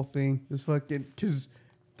the whole thing. This fucking, because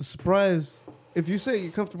the surprise, if you say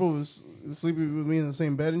you're comfortable with sleeping with me in the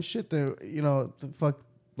same bed and shit, then, you know,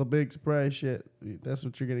 the big surprise shit, that's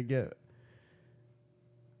what you're gonna get.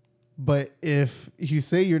 But if you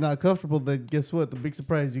say you're not comfortable, then guess what? The big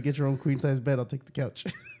surprise, you get your own queen size bed. I'll take the couch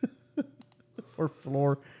or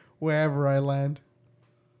floor, wherever I land.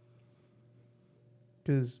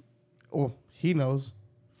 Because, oh, he knows,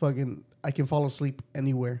 fucking, I can fall asleep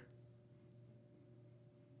anywhere.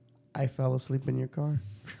 I fell asleep in your car.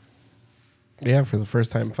 Yeah, for the first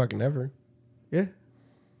time fucking ever. Yeah.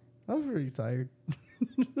 I was really tired.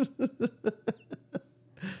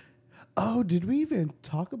 Oh, did we even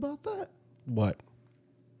talk about that? What?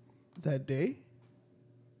 That day?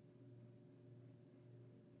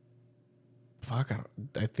 Fuck,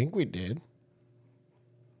 I think we did.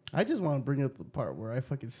 I just want to bring up the part where I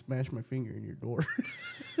fucking smashed my finger in your door.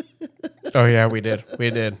 Oh, yeah, we did. We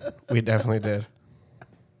did. We definitely did.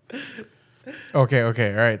 Okay. All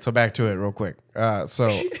right. So back to it real quick.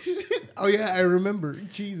 So. Oh, yeah, I remember.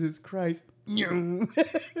 Jesus Christ.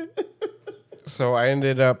 So I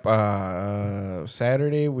ended up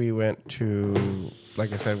Saturday. We went to,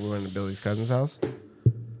 like I said, we went to Billy's cousin's house,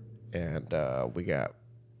 and we got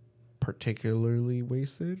particularly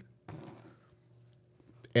wasted.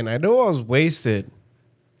 And I know I was wasted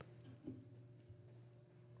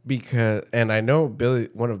because, and I know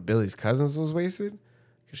one of Billy's cousins was wasted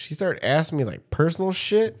because she started asking me like personal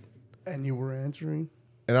shit, And you were answering?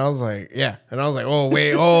 and I was like, yeah, and I was like, oh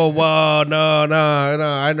wait, oh whoa, no,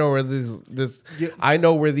 I know where I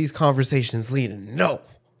know where these conversations lead, and no,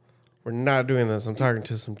 we're not doing this. I'm talking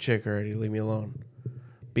to some chick already. Leave me alone.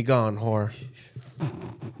 Be gone, whore.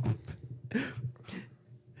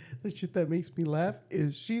 The shit that makes me laugh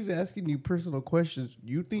is she's asking you personal questions.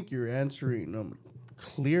 You think you're answering them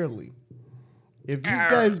clearly. If you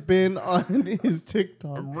guys been on his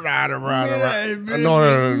TikTok. No.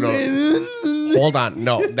 Hold on.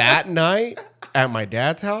 No, that night at my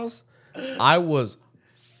dad's house, I was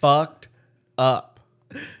fucked up.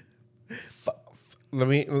 Let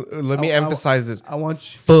me emphasize this. I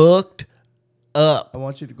want you, Fucked up. I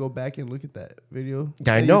want you to go back and look at that video. I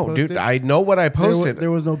that know, you dude. posted. I know what I posted. There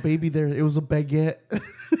was no baby there. It was a baguette.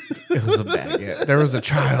 It was a baguette. There was a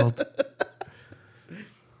child.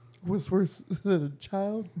 What's worse than a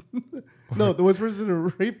child? No, what's worse than a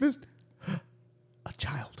rapist? A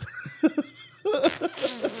child.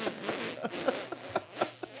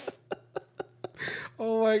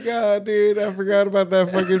 Oh my god, dude! I forgot about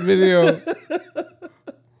that fucking video.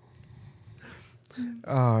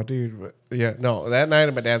 Oh, dude. But yeah, no. That night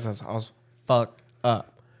at my dad's house, I was fucked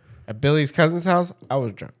up. At Billy's cousin's house, I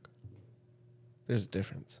was drunk. There's a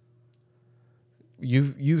difference.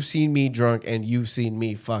 You've seen me drunk and you've seen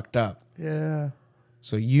me fucked up. Yeah.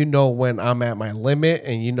 So you know when I'm at my limit,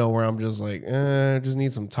 and you know where I'm just like, I just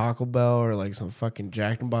need some Taco Bell or like some fucking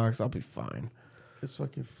Jack in the Box. I'll be fine. It's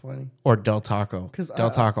fucking funny. Or Del Taco.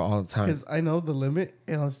 Del Taco all the time. Because I know the limit,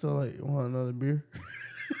 and I'm still like, you want another beer?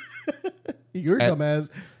 Your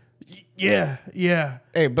dumbass. Yeah.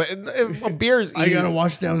 Hey, but if a beer is I gotta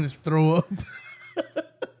wash down this throw up.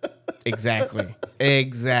 Exactly.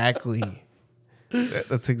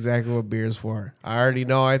 That's exactly what beer is for. I already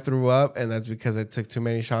know I threw up, and that's because I took too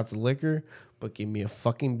many shots of liquor. But give me a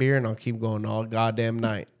fucking beer, and I'll keep going all goddamn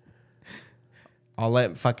night. I'll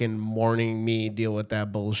let fucking morning me deal with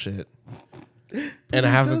that bullshit. And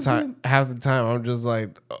half the time, I'm just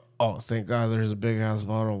like, Oh, thank God there's a big ass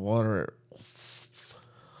bottle of water.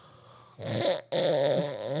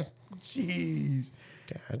 Jeez.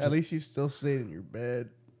 Yeah, At least you still stayed in your bed.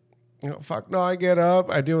 fuck no, I get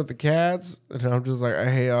up, I deal with the cats, and I'm just like, I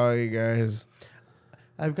hate all you guys.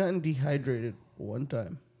 I've gotten dehydrated one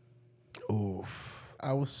time. Oof.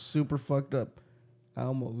 I was super fucked up. I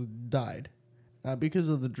almost died. Not because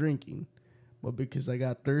of the drinking, but because I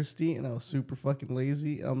got thirsty and I was super fucking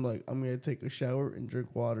lazy. I'm like, I'm going to take a shower and drink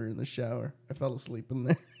water in the shower. I fell asleep in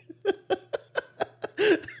there.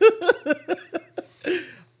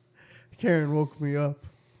 Karen woke me up.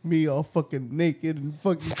 Me all fucking naked and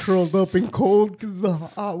fucking curled up and cold because the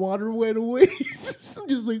hot water went away.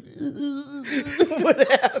 Just like, What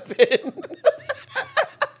happened?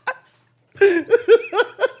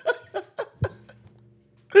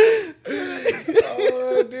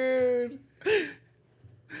 Oh, dude.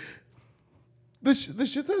 The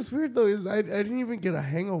shit that's weird though is I didn't even get a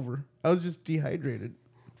hangover. I was just dehydrated.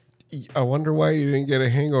 I wonder why you didn't get a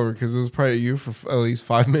hangover, because it was probably you for at least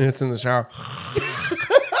 5 minutes in the shower.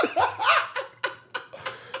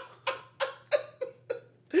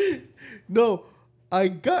 No, I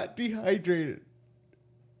got dehydrated.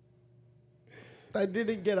 I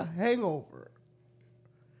didn't get a hangover.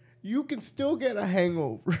 You can still get a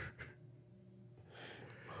hangover.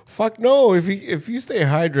 Fuck no. If you stay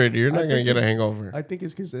hydrated, you're not I going to think get a it's- hangover. I think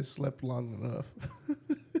it's because I slept long enough.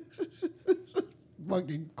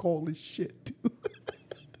 Fucking cold as shit, dude.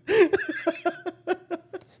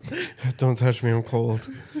 Don't touch me, I'm cold.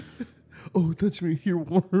 Oh, touch me, you're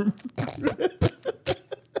warm.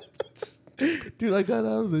 Dude, I got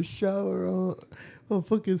out of the shower. I'm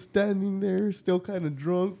fucking standing there, still kind of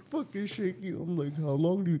drunk, fucking shaky. I'm like, how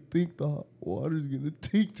long do you think the hot water's gonna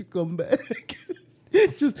take to come back?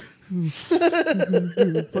 Just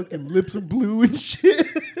fucking lips are blue and shit.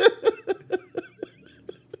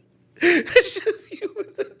 It's just you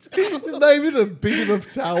with the towel. Not even a big enough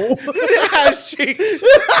towel.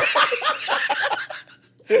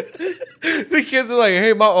 The kids are like,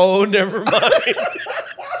 hey, never mind.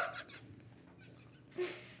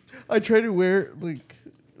 I tried to wear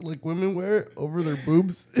like women wear it over their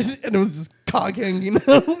boobs, and it was just cock hanging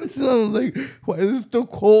out. So I was like, why is it still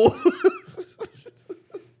cold?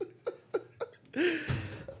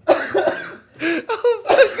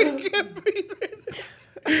 I can't breathe right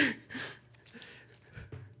now.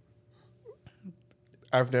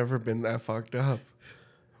 I've never been that fucked up.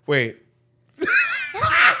 Wait.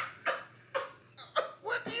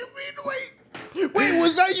 What do you mean? Wait,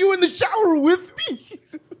 was that you in the shower with me?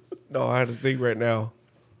 No, I had to think right now.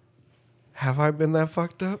 Have I been that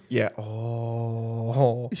fucked up? Yeah.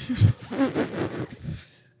 Oh.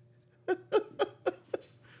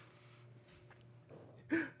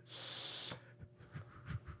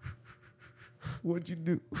 What'd you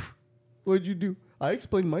do? What'd you do? I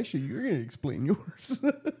explained my shit. You're gonna explain yours.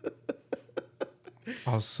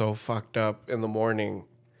 I was so fucked up in the morning.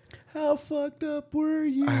 How fucked up were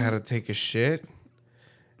you? I had to take a shit.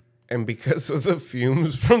 And because of the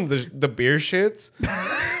fumes from the beer shits,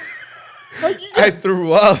 I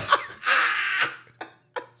threw up.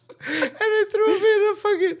 And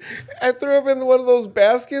I threw up in one of those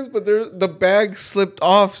baskets, but the bag slipped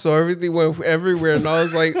off, so everything went everywhere. And I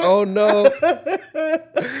was like, oh no.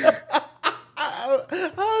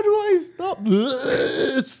 How do I stop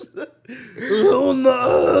this? Oh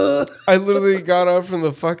no. I literally got up from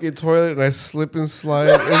the fucking toilet and I slip and slide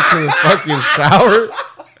into the fucking shower.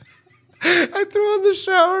 I threw on the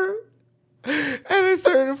shower and I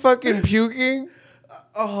started fucking puking.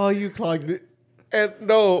 Oh, you clogged it. And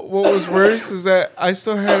no, what was worse is that I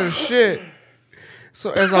still had a shit.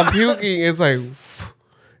 So as I'm puking, it's like,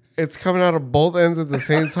 it's coming out of both ends at the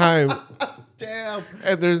same time. Damn.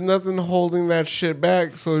 And there's nothing holding that shit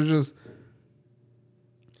back. So it's just,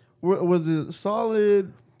 Was it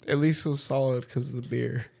solid? at least it was solid because of the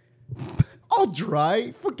beer. All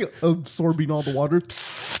dry? Fucking absorbing all the water.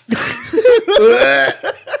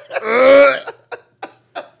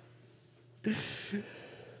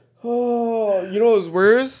 Oh, you know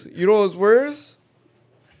what's worse?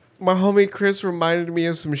 My homie Chris reminded me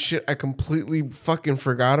of some shit I completely fucking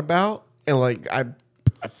forgot about. And like, I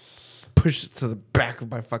pushed it to the back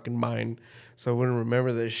of my fucking mind so I wouldn't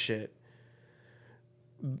remember this shit.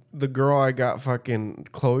 The girl I got fucking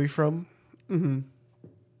Chloe from,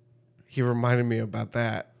 he reminded me about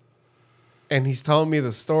that. And he's telling me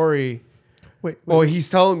the story. Wait. Well, he's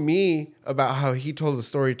telling me about how he told the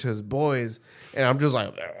story to his boys. And I'm just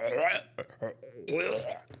like,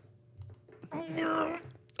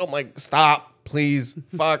 oh my, stop, please.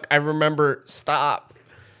 Fuck, I remember, stop.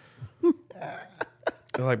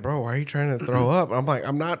 They're like, bro, why are you trying to throw up? I'm like,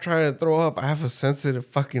 I'm not trying to throw up. I have a sensitive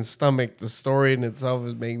fucking stomach. The story in itself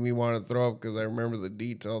is making me want to throw up because I remember the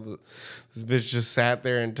detail. This bitch just sat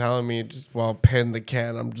there and telling me just while petting the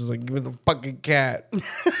cat. I'm just like, give me the fucking cat.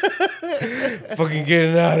 Fucking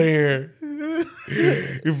getting out of here.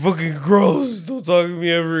 You're fucking gross. Don't talk to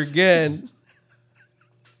me ever again.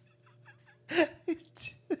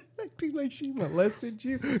 Acting like she molested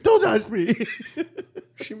you. Don't touch me.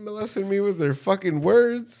 She molested me with her fucking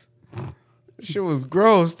words. Shit was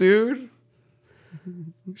gross, dude.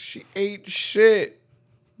 She ate shit.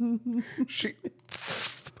 She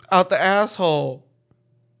out the asshole.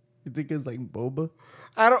 You think it's like boba?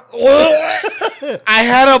 I don't. I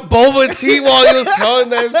had a boba tea while he was telling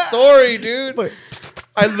that story, dude. But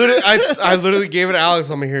I literally gave it to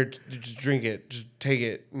Alex. I'm here, just drink it, just take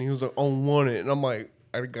it. And he was like, "I don't want it," and I'm like,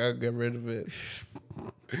 "I gotta get rid of it.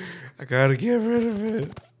 I gotta get rid of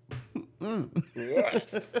it."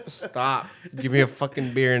 Stop. Give me a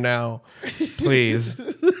fucking beer now, please.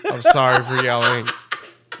 I'm sorry for yelling.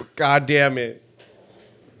 God damn it.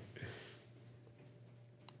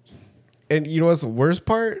 And you know what's the worst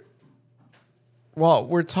part? While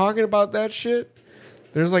we're talking about that shit,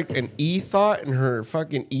 there's like an E-Thought and her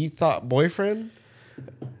fucking E-Thought boyfriend.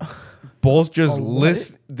 Both just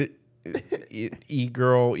list the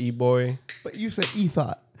E-girl, E-boy. but you said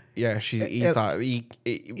e-thought. Yeah, she's E-Thought.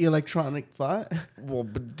 Electronic thought. Well,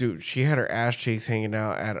 but dude, she had her ass cheeks hanging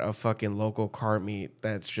out at a fucking local car meet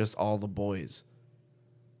that's just all the boys.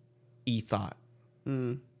 E-Thought.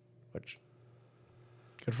 Which,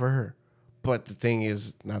 good for her. But the thing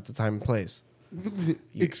is, not the time and place.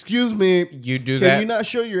 Excuse me. You do Can that. you not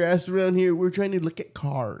show your ass around here? We're trying to look at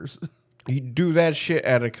cars. You do that shit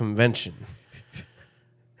at a convention.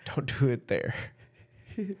 Don't do it there.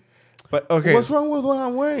 But okay, What's wrong with what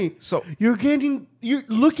I'm wearing? so You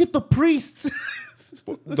look at the priests.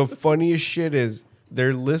 the funniest shit is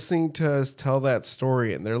they're listening to us tell that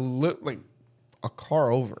story, and they're like a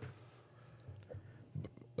car over,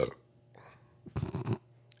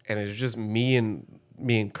 and it's just me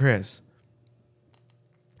and Chris,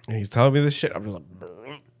 and he's telling me this shit. I'm just like,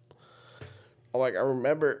 I'm like, I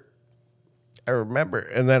remember,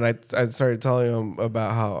 and then I started telling him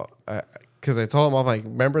about how, because I told him, I'm like,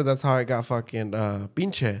 remember that's how I got fucking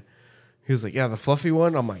Pinche. He was like, yeah, the fluffy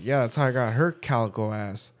one. I'm like, yeah, that's how I got her calico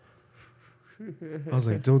ass. I was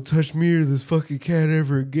like, don't touch me or this fucking cat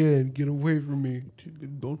ever again. Get away from me.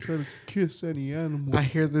 Don't try to kiss any animal. I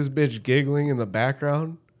hear this bitch giggling in the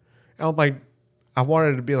background. And I'm like, I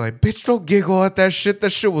wanted to be like, bitch, don't giggle at that shit.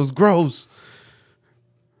 That shit was gross.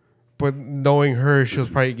 But knowing her, she was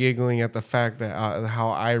probably giggling at the fact that how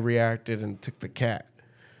I reacted and took the cat.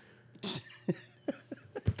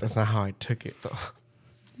 But that's not how I took it, though.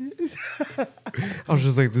 I was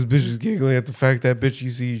just like, this bitch is giggling at the fact that bitch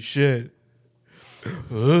used to eat shit.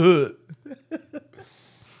 Did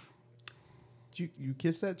you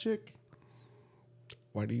kiss that chick?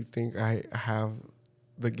 Why do you think I have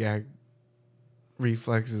the gag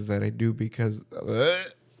reflexes that I do? Because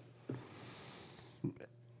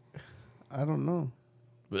I don't know.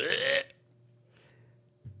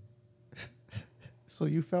 So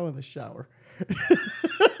you fell in the shower.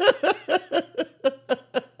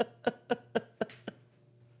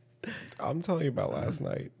 I'm telling you about last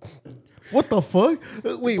night. What the fuck?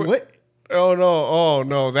 Wait, what? Oh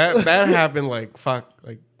no, that happened like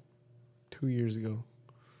 2 years ago.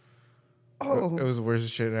 Oh, It was the worst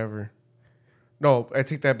shit ever. No, I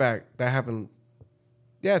take that back. That happened.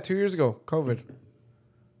 Yeah, 2 years ago. COVID.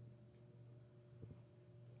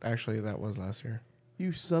 Actually, that was last year.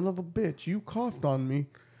 you son of a bitch! You coughed on me.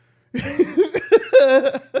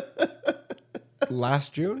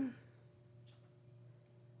 Last June?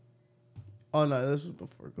 Oh no, this was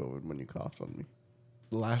before COVID when you coughed on me.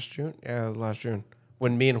 Last June? Yeah, it was last June.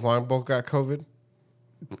 When me and Juan both got COVID.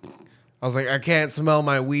 I was like, I can't smell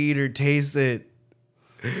my weed or taste it.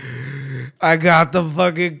 I got the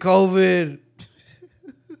fucking COVID.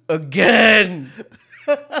 Again.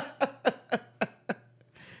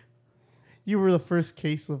 You were the first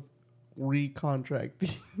case of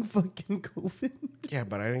recontracting fucking COVID. Yeah,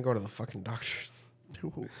 but I didn't go to the fucking doctors. I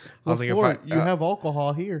Well, was like, you have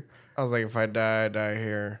alcohol here. I was like, if I die, I die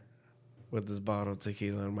here with this bottle of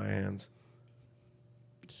tequila in my hands.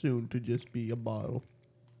 Soon to just be a bottle.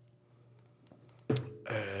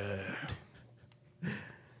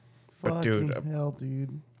 But dude, Fucking hell,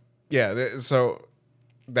 dude. yeah. So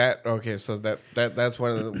that's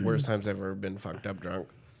one of the worst times I've ever been fucked up drunk.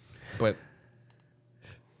 But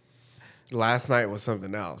last night was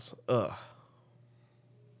something else. Ugh.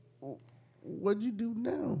 What'd you do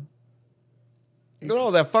now?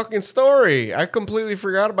 No, that fucking story. I completely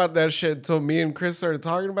forgot about that shit until me and Chris started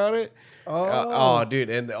talking about it. Oh, dude,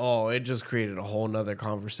 and it just created a whole nother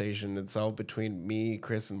conversation itself between me,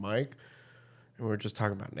 Chris, and Mike. And we were just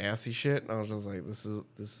talking about nasty shit, and I was just like, "This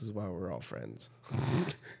is why we're all friends."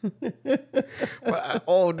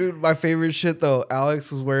 Dude, my favorite shit though.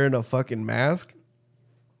 Alex was wearing a fucking mask,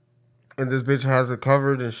 and this bitch has it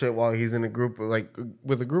covered and shit while he's in a group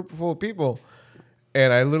with a group full of people.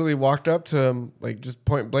 And I literally walked up to him like just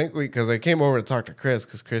point blankly because I came over to talk to Chris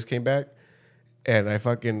because Chris came back, and I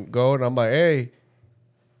fucking go and I'm like, "Hey,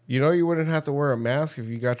 you know you wouldn't have to wear a mask if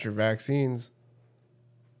you got your vaccines."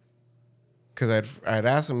 Because I'd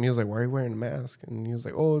asked him, he was like, "Why are you wearing a mask?" And he was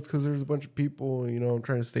like, "Oh, it's because there's a bunch of people, I'm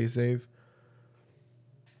trying to stay safe."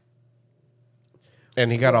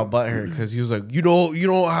 And he got all butthurt because he was like, you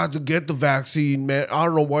don't have to get the vaccine, man. I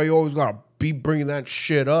don't know why you always got to be bringing that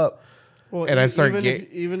shit up. Well, and I started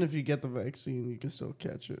even if you get the vaccine, you can still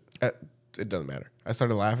catch it. It doesn't matter. I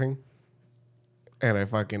started laughing. And I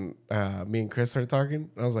fucking, me and Chris started talking.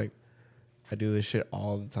 And I was like, I do this shit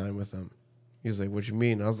all the time with them. He's like, "What you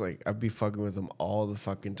mean?" I was like, "I'd be fucking with them all the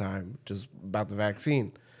fucking time, just about the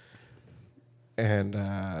vaccine." And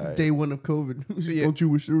day one of COVID. Yeah. Don't you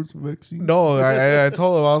wish there was a vaccine? No, I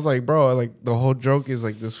told him, I was like, "Bro, like the whole joke is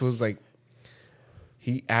like this was like."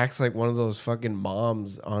 He acts like one of those fucking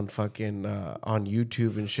moms on fucking on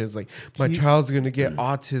YouTube and shit's like, "My child's gonna get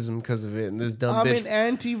autism because of it," and this dumb bitch. I'm an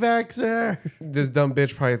anti-vaxxer. This dumb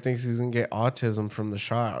bitch probably thinks he's gonna get autism from the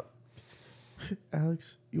shot.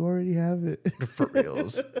 Alex, you already have it. For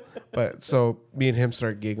reals. But so me and him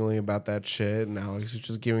start giggling about that shit, and Alex is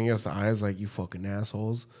just giving us the eyes like, "You fucking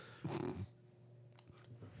assholes."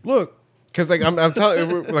 Look, because like I'm telling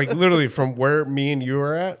you, like literally from where me and you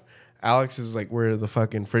are at, Alex is like where the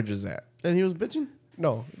fucking fridge is at. And he was bitching?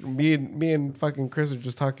 No, me and fucking Chris are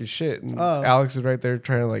just talking shit, and Alex is right there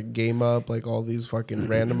trying to like game up like all these fucking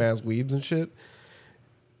random ass weebs and shit.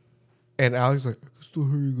 And Alex like, "I can still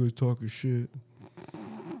hear you guys talking shit."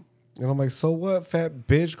 And I'm like, "So what, fat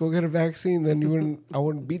bitch? Go get a vaccine. Then I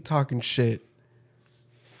wouldn't be talking shit.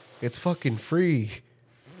 It's fucking free."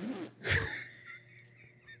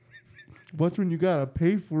 What's when you gotta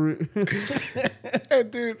pay for it?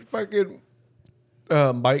 And dude, fucking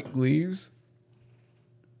Mike leaves.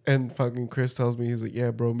 And fucking Chris tells me, he's like, "Yeah,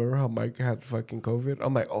 bro, remember how Mike had fucking COVID?"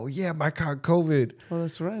 I'm like, "Oh yeah, Mike had COVID." Oh,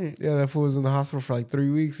 that's right. Yeah, that fool was in the hospital for like 3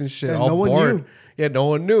 weeks and shit. And all no one bored. knew. Yeah, no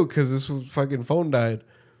one knew because this was fucking phone died.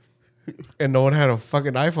 And no one had a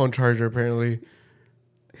fucking iPhone charger apparently.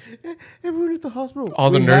 Everyone at the hospital. All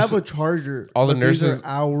the we nurses- have a charger. all the but these nurses-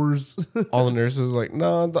 are ours. All the nurses were like,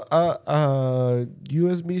 "No, the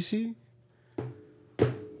USB-C."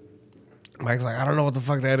 Mike's like, "I don't know what the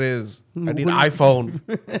fuck that is. I need an iPhone.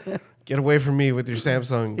 Get away from me with your He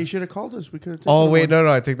Samsungs." should have called us. We could have. Oh wait,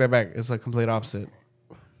 no, I take that back. It's like complete opposite.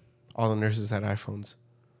 All the nurses had iPhones.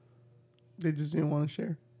 They just didn't want to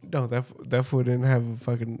share. No, that fool didn't have a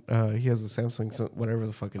fucking. He has a Samsung, whatever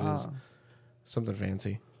the fuck it is, something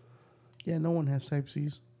fancy. Yeah, no one has Type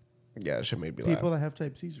C's. Yeah, that shit made me People laugh. that have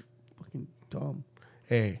Type C's are fucking dumb.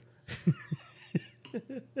 Hey,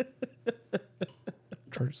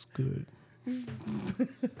 charge's good.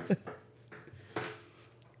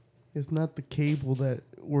 It's not the cable that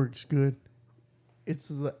works good. It's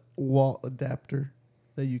the wall adapter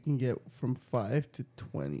that you can get from 5 to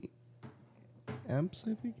 20 amps,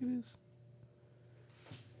 I think it is.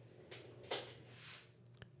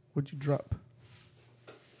 What'd you drop?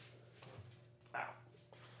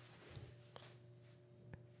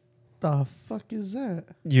 The fuck is that?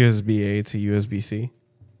 USB-A to USB-C,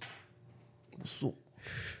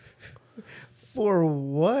 For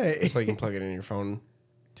what? so you can plug it in your phone.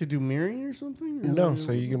 To do mirroring or something? Or No, like-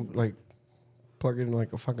 so you can like plug it in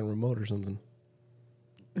like a fucking remote or something.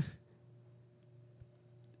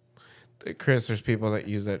 Chris, there's people that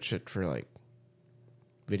use that shit for like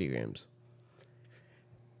video games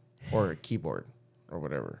or a keyboard or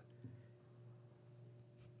whatever.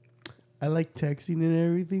 I like texting and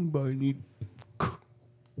everything, but I need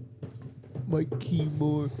my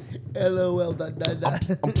keyboard. LOL. Dot, dot, dot.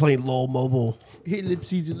 I'm playing LOL Mobile. Hey,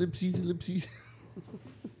 ellipses, ellipses, ellipses.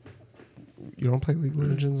 You don't play League of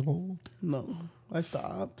Legends Mobile? No, I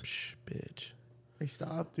stopped. Psh, bitch. I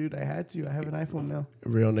stopped, dude. I had to. I have an iPhone now.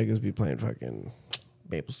 Real niggas be playing fucking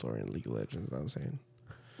Maple Story and League of Legends, know what I'm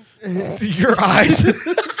saying? Your eyes.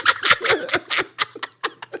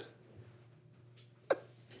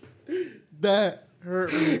 That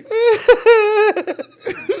hurt me.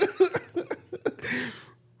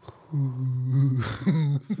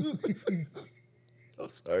 I'm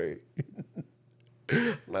sorry.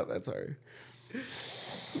 I'm not that sorry.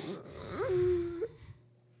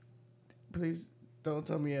 Please don't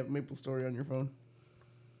tell me you have Maple Story on your phone.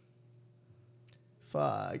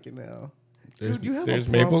 Fucking hell. Dude, you have there's a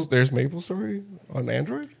problem. There's Maple Story on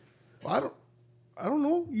Android? I don't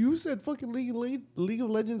know. You said fucking League of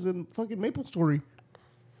Legends and fucking Maple Story.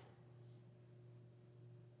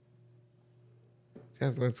 Yeah,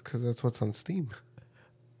 that's because that's what's on Steam.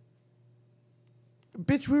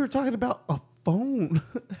 Bitch, we were talking about a phone.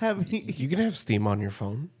 You can have Steam on your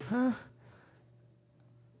phone. Huh?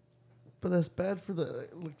 But that's bad for the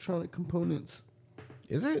electronic components.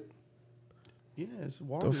 Is it? Yeah, it's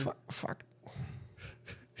water. The fuck.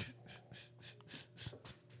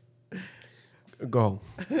 Go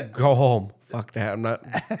home. Fuck that. I'm not.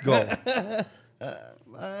 Go.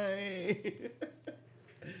 Bye.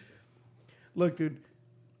 Look, dude.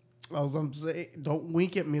 I'm saying, don't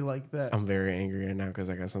wink at me like that. I'm very angry right now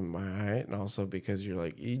because I got something in my eye, and also because you're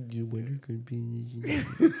like, you winter could be.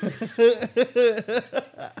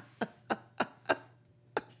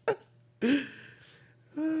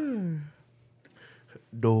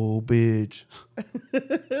 No, bitch.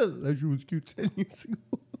 That shit was cute 10 years ago.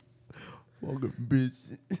 Fucking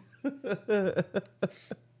bitch.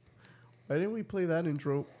 Why didn't we play that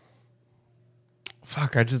intro?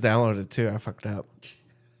 Fuck, I just downloaded it too. I fucked up.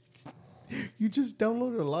 You just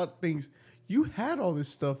downloaded a lot of things. You had all this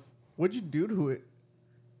stuff. What'd you do to it?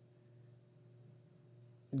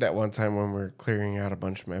 That one time when we were clearing out a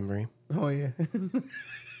bunch of memory. Oh, yeah.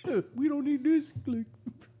 We don't need this. Click.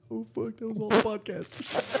 Oh, fuck. That was all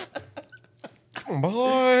podcast.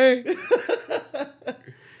 Bye.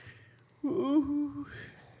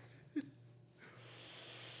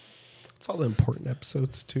 It's all the important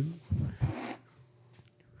episodes too.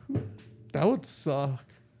 That would suck.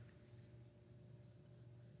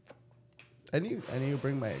 I need to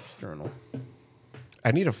bring my external.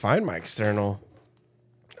 I need to find my external.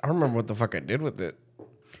 I don't remember what the fuck I did with it.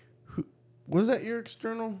 Was that your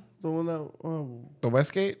external? The one that The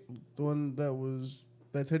Westgate? the one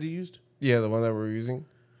that Teddy used? Yeah, the one that we're using.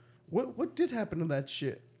 What did happen to that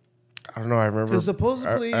shit? I don't know. I remember. 'Cause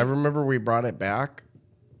supposedly- I remember we brought it back.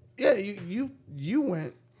 Yeah, you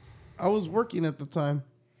went. I was working at the time,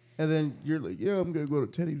 and then you're like, "Yeah, I'm gonna go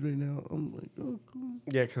to Teddy's right now." I'm like, "Oh, cool."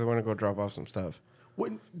 Yeah, because I want to go drop off some stuff.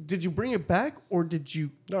 What did you bring it back, or did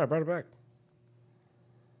you? No, I brought it back.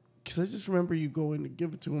 Because I just remember you going to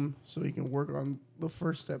give it to him so he can work on the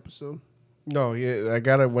first episode. No, yeah, I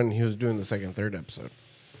got it when he was doing the second, third episode.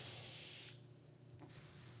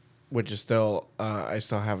 Which is still, I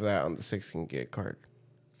still have that on the 16 gig card.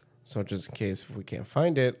 So just in case if we can't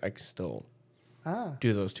find it, I can still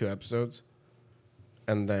do those 2 episodes.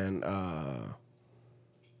 And then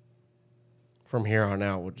from here on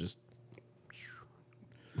out, we'll just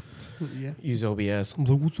Yeah. use OBS. I'm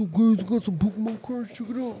like, what's up, guys? I got some Pokemon cards. Check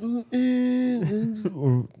it out.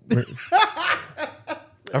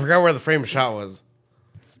 I forgot where the frame shot was.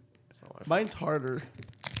 Mine's harder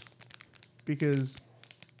because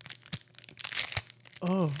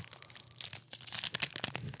and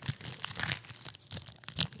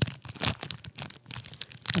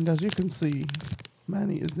as you can see,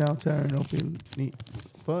 Manny is now tearing open.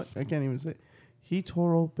 I can't even say. He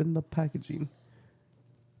tore open the packaging.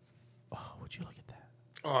 Oh, would you look at that?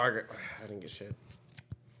 Oh, I didn't get shit.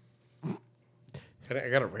 I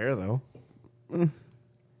got it rare though.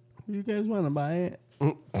 You guys want to buy it?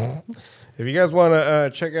 If you guys want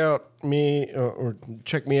to check out me or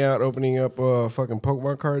check me out opening up fucking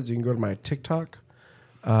Pokemon cards, you can go to my TikTok,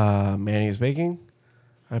 Manny is Baking.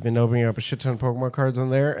 I've been opening up a shit ton of Pokemon cards on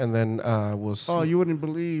there, and then we'll see. Oh, you wouldn't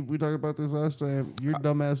believe we talked about this last time. Your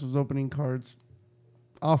dumbass was opening cards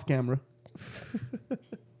off camera.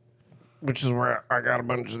 Which is where I got a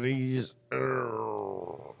bunch of these.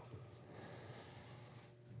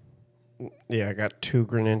 Yeah, I got 2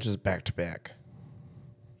 Greninjas back to back.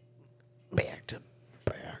 Back to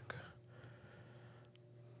back.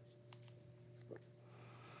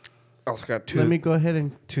 I also got 2. Let me go ahead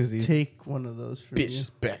and 2 of these take one of those for you.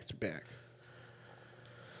 bitches back to back.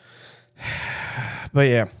 But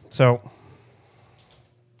yeah, so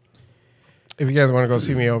if you guys want to go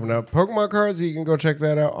see me open up Pokemon cards, you can go check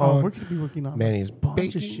that out Oh, on we're going to be working on Manny's a bunch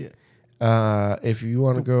Baking. of shit. If you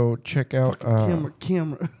want to go check out...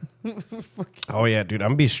 Camera. oh, yeah, dude. I'm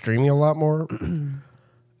going to be streaming a lot more.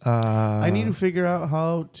 I need to figure out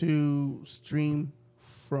how to stream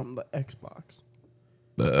from the Xbox.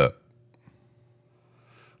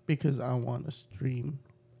 Because I want to stream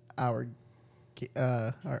our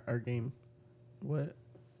game. What?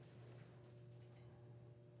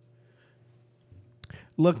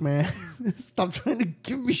 Look, man. Stop trying to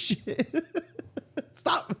give me shit.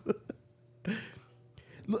 Stop.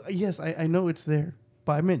 Look, yes, I know it's there.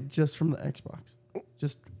 But I meant just from the Xbox.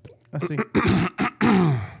 Just, I see.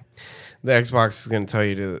 The Xbox is going to tell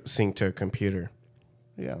you to sync to a computer.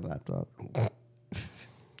 I got a laptop.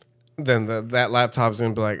 Then that laptop's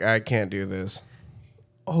going to be like, I can't do this.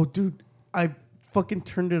 Oh, dude. I fucking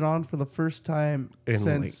turned it on for the first time In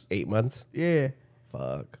since... like 8 months? Yeah.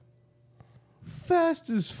 Fuck. Fast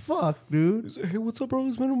as fuck, dude. Hey, what's up, bro?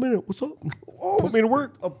 It's been a minute. What's up? Oh, Put me to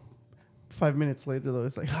work. 5 minutes later, though,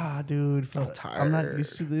 it's like, dude, I'm I'm not tired.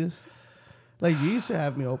 used to this. Like, you used to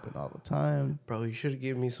have me open all the time. Bro, you should have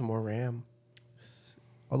given me some more RAM.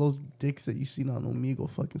 All those dicks that you seen on Omegle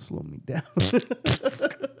fucking slow me down.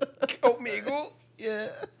 Omegle? Yeah.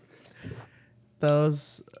 That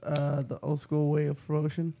was the old school way of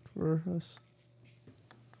promotion for us.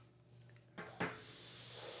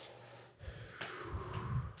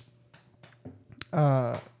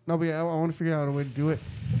 No, but yeah, I want to figure out a way to do it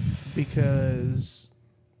because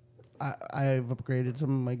I've upgraded some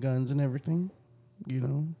of my guns and everything. You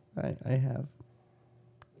know, I have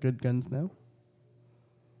good guns now.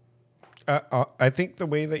 I think the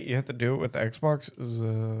way that you have to do it with the Xbox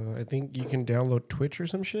is, I think you can download Twitch or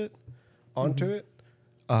some shit onto it,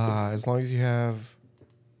 as long as you have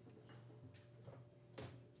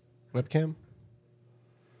webcam.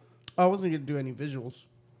 I wasn't gonna do any visuals.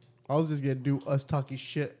 I was just gonna do us talking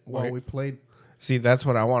shit while Right. we played. See, that's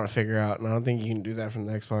what I want to figure out, and I don't think you can do that from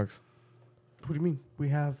the Xbox. What do you mean? We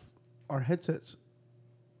have our headsets.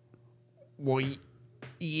 Well,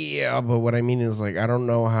 yeah, but what I mean is, like, I don't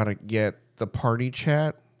know how to get the party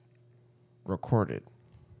chat recorded.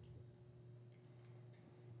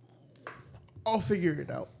 I'll figure it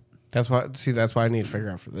out. That's why I need to figure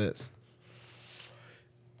out for this.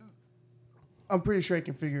 I'm pretty sure I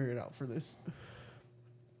can figure it out for this.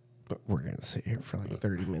 But we're gonna sit here for like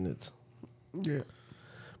 30 minutes. Yeah.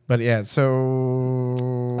 But yeah, so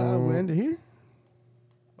We end it here.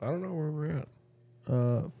 I don't know where we're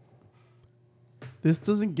at. This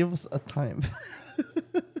doesn't give us a time.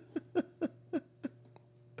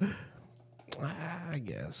 I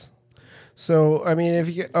guess. So I mean, if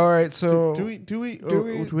you get all right, so do we have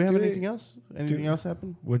do anything else? Anything else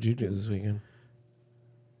happen? what'd you do this weekend?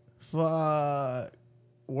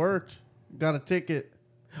 Worked. Got a ticket.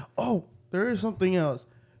 Oh, there is something else.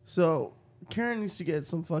 So Karen needs to get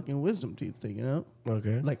some fucking wisdom teeth taken out,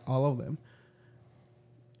 Okay. like all of them.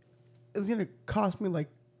 It's gonna cost me like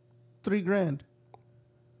 $3,000.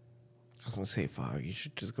 I was gonna say, fuck, you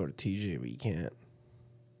should just go to TJ, but you can't.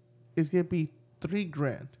 It's gonna be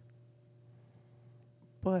 $3,000.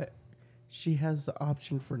 But she has the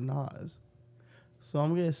option for Nas. So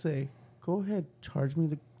I'm gonna say, go ahead, charge me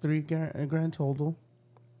the $3,000 total.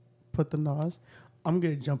 Put the Nas. I'm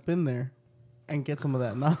gonna jump in there and get some of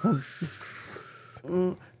that Nas.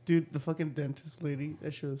 Dude, the fucking dentist lady,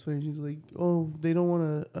 that shit was funny. She's like, oh, they don't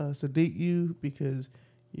want to sedate you because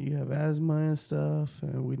you have asthma and stuff,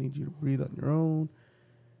 and we need you to breathe on your own.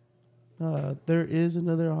 There is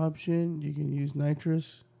another option. You can use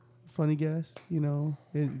nitrous. Funny guess, you know.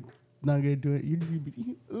 It's not gonna do it. You just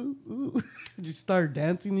be just start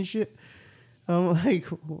dancing and shit. I'm like,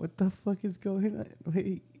 what the fuck is going on?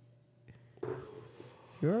 Wait,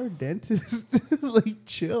 you're our dentist. Like,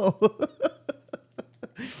 chill.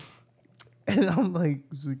 And I'm like,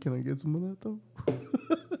 so can I get some of that though?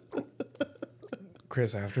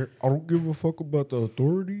 Chris, after I don't give a fuck about the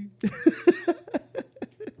authority.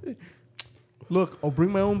 Look, I'll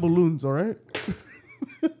bring my own balloons. All right.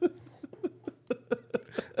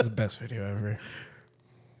 It's the best video ever.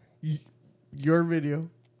 Your video.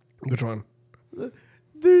 Which one?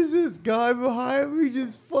 There's this guy behind me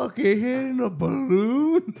just fucking hitting a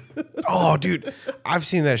balloon. Oh, dude, I've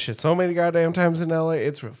seen that shit so many goddamn times in LA.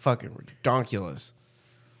 It's fucking ridiculous.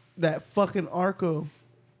 That fucking Arco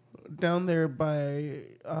down there by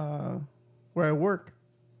where I work.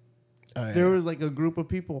 Oh, yeah. There was like a group of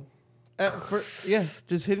people.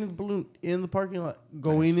 Just hitting the balloon in the parking lot,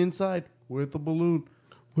 going inside with the balloon.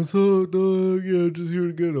 What's up, dog? Yeah, just here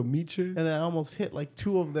to get a meet you. And then I almost hit like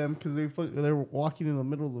two of them because they were walking in the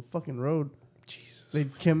middle of the fucking road. Jesus. They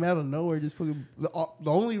came out of nowhere. Just fucking. The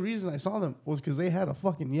only reason I saw them was because they had a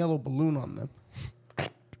fucking yellow balloon on them.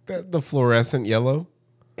 The fluorescent yellow.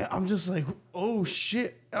 Yeah, I'm just like, oh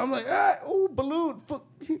shit. I'm like, oh balloon. Fuck.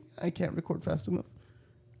 I can't record fast enough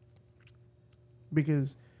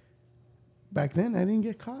because back then I didn't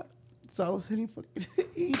get caught, so I was hitting fucking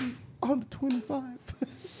 80 on the 25.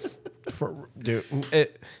 Dude,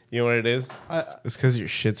 you know what it is? It's because your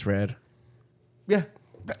shit's red. Yeah,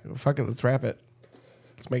 Fuck it, let's wrap it.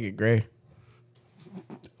 Let's make it gray.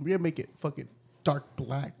 we gotta make it fucking dark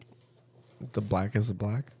black. The black is the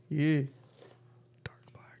black. Yeah. Dark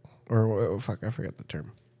black. Or fuck, I forget the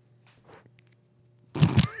term.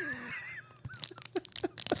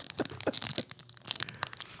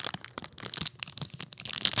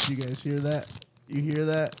 You guys hear that? You hear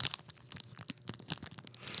that?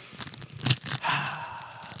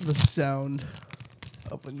 The sound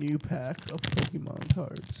of a new pack of Pokemon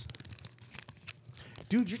cards.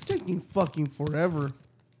 Dude, you're taking fucking forever.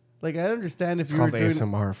 Like, I understand if It's you were called doing...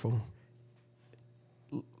 ASMR, fool.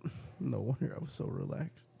 No wonder I was so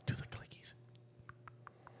relaxed. Do the clickies.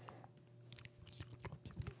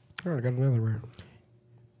 Oh, I got another word.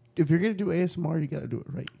 If you're going to do ASMR, you got to do it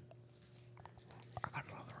right. I got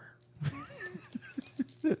another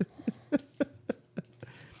word.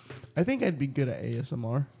 I think I'd be good at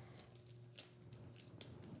ASMR.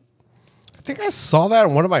 I think I saw that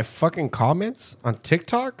in one of my fucking comments on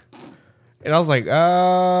TikTok. And I was like,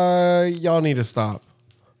 y'all need to stop.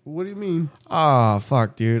 What do you mean? Ah,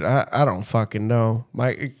 fuck, dude. I don't fucking know.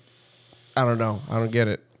 I don't know. I don't get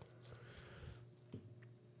it.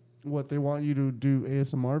 What, they want you to do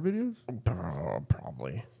ASMR videos?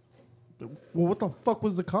 Probably. Well, what the fuck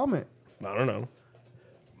was the comment? I don't know.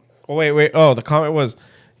 Oh, wait. Oh, the comment was,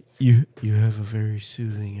 you have a very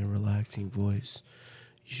soothing and relaxing voice.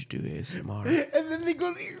 You should do ASMR. And then they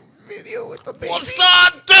go to your video with the baby. What's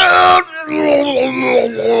up, dude?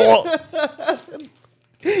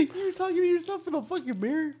 You're talking to yourself in the fucking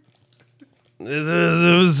mirror.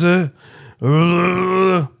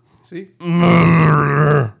 See?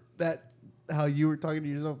 That how you were talking to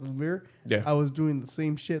yourself in the mirror? Yeah. I was doing the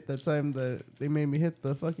same shit that time that they made me hit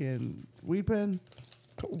the fucking weed pen.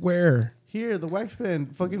 Where? Here, the wax pen.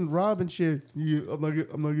 Fucking Rob and shit. Yeah, I'm not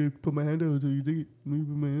gonna put my hand out until you take it. Let me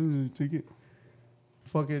put my hand out and take it.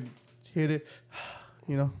 Fucking hit it.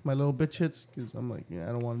 You know, my little bitch hits because I'm like, yeah,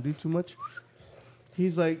 I don't want to do too much.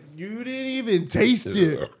 He's like, you didn't even taste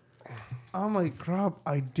it. I'm like, Rob,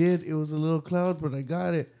 I did. It was a little cloud, but I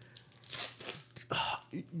got it.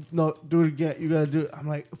 No, do it again. You gotta do it. I'm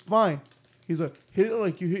like, fine. He's like, hit it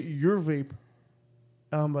like you hit your vape.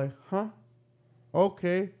 And I'm like, huh?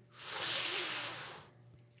 Okay.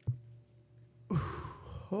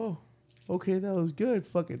 Oh, okay, that was good.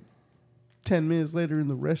 Fucking 10 minutes later in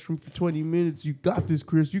the restroom for 20 minutes. You got this,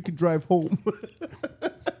 Chris. You can drive home.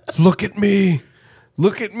 Look at me.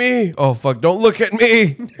 Look at me. Oh, fuck. Don't look at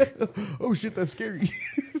me. Oh, shit, that's scary.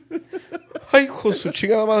 Ay, hijo de su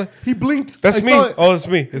chingada madre. He blinked. That's I me. saw it. Oh, it's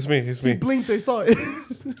me. It's me. It's He me. blinked. I saw it.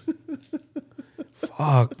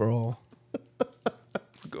 Fuck, bro.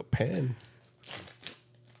 Go pen.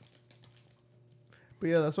 But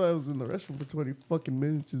yeah, that's why I was in the restroom for 20 fucking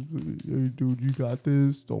minutes. Hey, dude, you got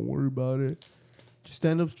this. Don't worry about it. Just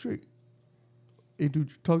stand up straight. Hey, dude,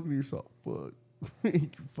 you're talking to yourself. Fuck. You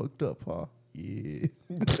fucked up, huh? Yeah.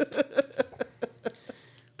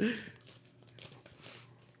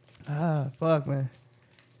 Fuck, man.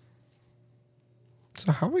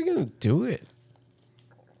 So how are we gonna do it?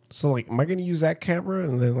 So like, am I gonna use that camera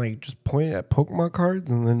and then like just point it at Pokemon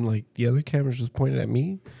cards, and then like the other camera's just pointed at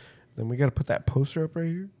me? Then we gotta put that poster up right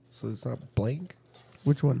here so it's not blank.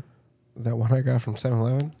 Which one? That one I got from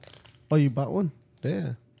 7-Eleven. Oh, you bought one?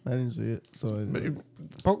 Yeah, I didn't see it. So I but didn't.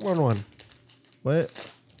 Pokemon one. What?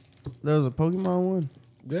 There was a Pokemon one?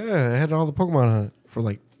 Yeah, it had all the Pokemon on it for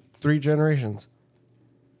like 3 generations.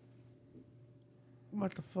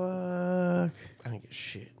 What the fuck? I didn't get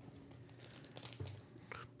shit.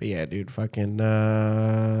 But yeah, dude, fucking.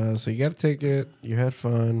 So you got to take it. You had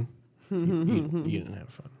fun. you didn't have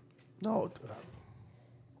fun. No, dude.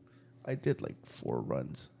 I did like 4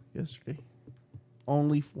 runs yesterday.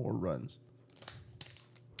 Only 4 runs.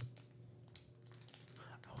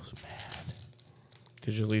 I was mad.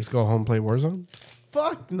 Did you at least go home and play Warzone?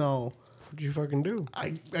 Fuck no. What'd you fucking do?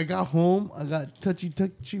 I got home. I got touchy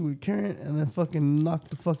with Karen, and then fucking knocked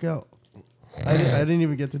the fuck out. I didn't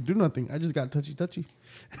even get to do nothing. I just got touchy.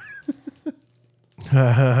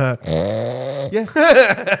 Yeah.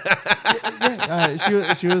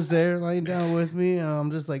 She was there lying down with me. I'm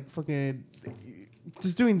just like fucking,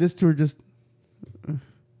 just doing this to her. Just.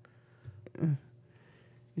 And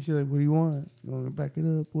she's like, "What do you want? You want to back it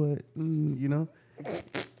up? What? You know?"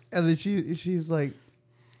 And then she's like,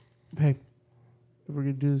 "Hey, if we're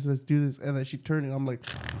gonna do this, let's do this." And then she turned and I'm like,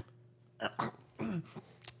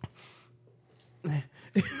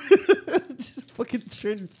 just fucking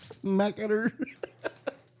trying to smack at her.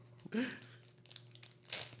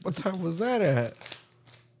 What time was that at?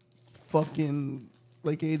 Fucking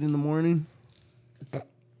like 8 in the morning.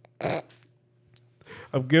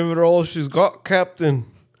 I'm giving her all she's got, Captain.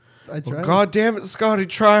 I tried. Well, God damn it, Scotty,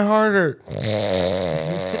 try harder.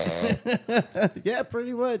 Yeah,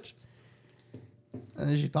 pretty much. And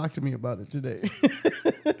then she talked to me about it today.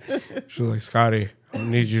 She was like, Scotty, I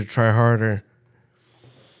need you to try harder.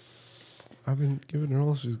 I've been giving her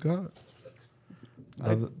all she's got.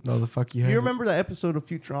 No, the fuck you have. You remember that episode of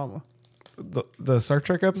Futurama? The Star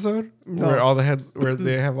Trek episode? No. Where all the heads, where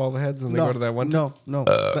they have all the heads and they go to that one? No.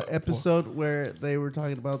 The episode where they were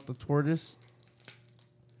talking about the tortoise.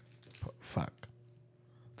 Fuck.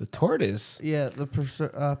 The tortoise? Yeah, the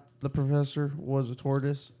professor was a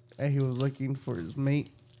tortoise, and he was looking for his mate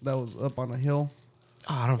that was up on a hill.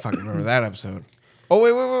 Oh, I don't fucking remember that episode. Oh,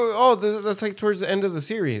 wait. Oh, that's like towards the end of the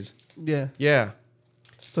series. Yeah. Yeah.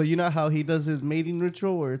 So you know how he does his mating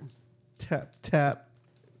ritual where it's tap, tap,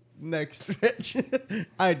 next stretch?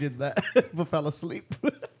 I did that, but fell asleep.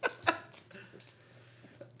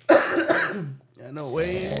 And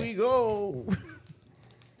away we go.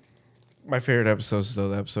 My favorite episode is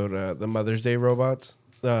still the episode, the Mother's Day robots.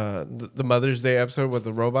 The Mother's Day episode with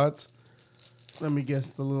the robots. Let me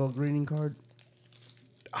guess, the little greeting card.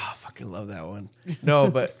 Oh, I fucking love that one. No,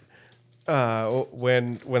 but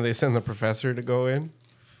when they send the professor to go in,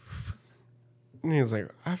 and he's like,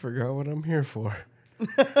 I forgot what I'm here for.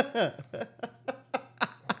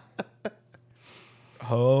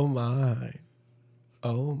 Oh my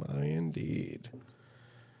indeed.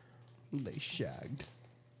 They shagged.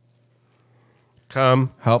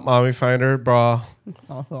 Come help mommy find her bra.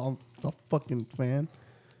 I'm a fucking fan.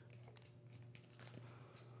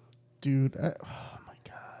 Dude, oh my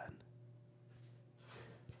God.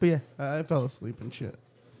 But yeah, I fell asleep and shit.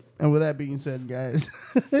 And with that being said, guys,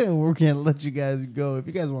 we're going to let you guys go. If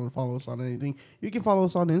you guys want to follow us on anything, you can follow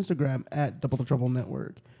us on Instagram at Double the Trouble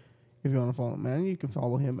Network. If you want to follow Manny, you can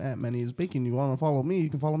follow him at Manny is Baking. You want to follow me,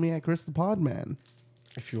 you can follow me at Chris the Podman.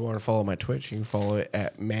 If you want to follow my Twitch, you can follow it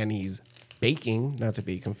at Manny's Baking, not to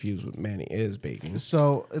be confused with Manny is Baking.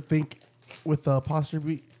 So I think with the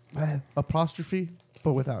apostrophe,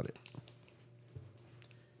 but without it.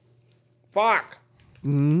 Fuck.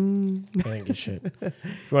 Thank you, shit. If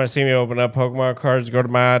you want to see me open up Pokemon cards, go to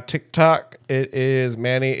my TikTok. It is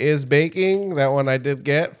Manny is Baking. That one I did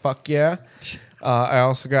get. Fuck yeah. I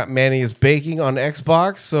also got Manny is Baking on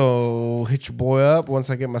Xbox, so hit your boy up. Once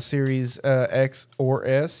I get my Series X or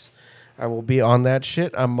S, I will be on that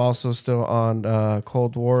shit. I'm also still on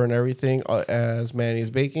Cold War and everything as Manny is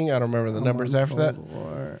Baking. I don't remember the numbers after that.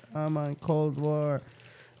 I'm on Cold War.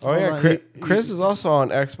 Oh, yeah. Chris is also on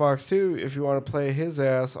Xbox, too, if you want to play his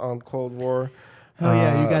ass on Cold War. Oh,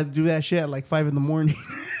 yeah. You got to do that shit at like 5 a.m.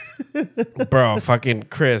 Bro, fucking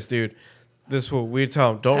Chris, dude. This is what we'd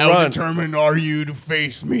tell him. Don't How run. determined are you to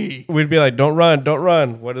face me? We'd be like, don't run. Don't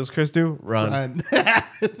run. What does Chris do? Run. I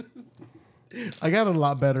got a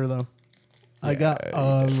lot better, though. I got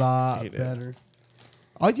a lot better.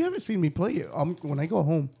 Oh, you haven't seen me play it. When I go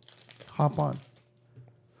home, hop on.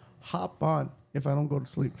 If I don't go to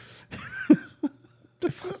sleep.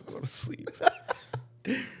 If I go to sleep.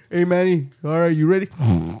 Hey, Manny. All right, you ready?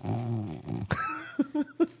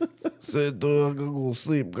 Said, dog, go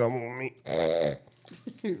sleep. Come on me.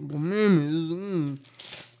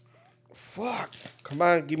 Fuck. Come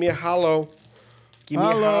on, give me a hollow. Give me a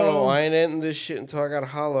hollow. I ain't ending this shit until I got a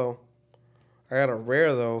hollow. I got a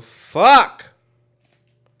rare, though. Fuck.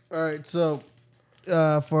 All right, so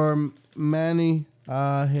for Manny,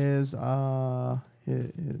 his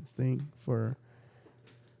thing for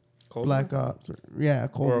Cold Black War? Ops. Yeah,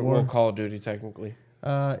 Cold War. Or Call of Duty, technically.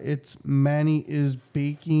 It's Manny is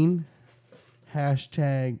Baking.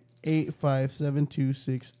 Hashtag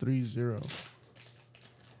 8572630.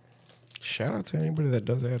 Shout out to anybody that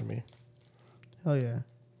does add me. Hell yeah.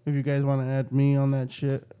 If you guys want to add me on that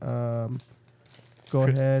shit, go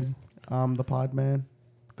ahead. I'm the Podman,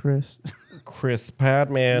 Chris. Chris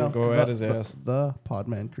Podman, No, go at his ass. The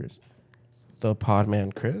Podman, Chris. The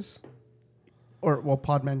Podman Chris? Well,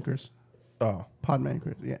 Podman, Chris. Oh. Podman,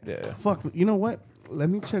 Chris. Yeah. Yeah. Fuck. You know what? Let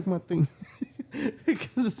me check my thing.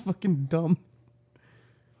 Because it's fucking dumb.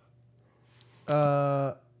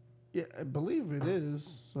 Yeah, I believe it is.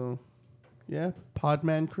 So, yeah.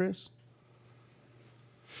 Podman, Chris.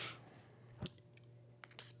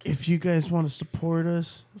 If you guys want to support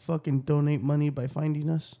us, fucking donate money by finding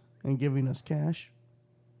us and giving us cash.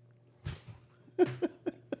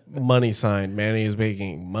 Money sign, Manny is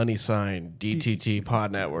Baking. Money sign, DTT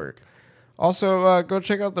Pod Network. Also, go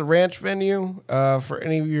check out the ranch venue for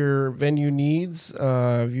any of your venue needs.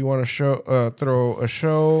 If you want to throw a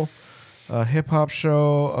show, a hip hop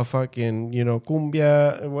show, a fucking,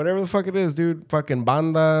 cumbia, whatever the fuck it is, dude. Fucking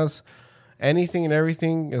bandas, anything and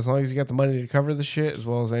everything, as long as you got the money to cover the shit, as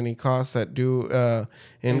well as any costs that do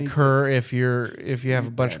incur if you have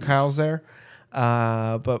a bunch of cows there.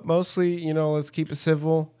 But mostly, let's keep it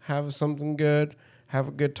civil, have something good, have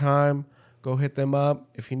a good time. Go hit them up.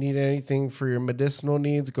 If you need anything for your medicinal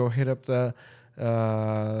needs, go hit up the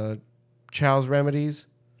Chow's Remedies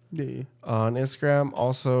Yeah. on Instagram.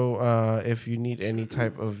 Also, if you need any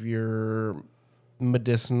type of your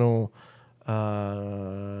medicinal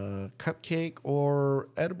cupcake or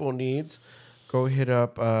edible needs, go hit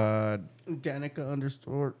up Danica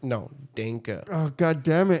 _ no, Danka. Oh, god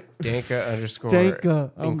damn it. Danka _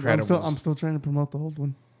 Danka. Incredibles. I'm still trying to promote the old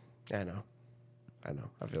one. I know.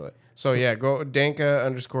 I feel it. So yeah, go Danka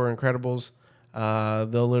 _ Incredibles.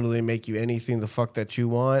 They'll literally make you anything the fuck that you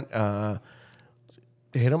want.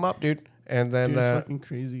 Hit them up, dude. And then Dude, it's fucking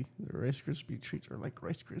crazy. The Rice Krispie treats are like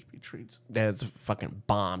Rice Krispie treats. that's fucking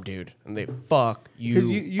bomb, dude. And they fuck you. Because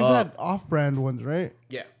you've up. had off-brand ones, right?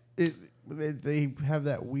 Yeah. They have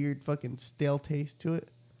that weird fucking stale taste to it.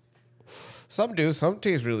 Some do. Some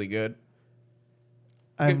taste really good.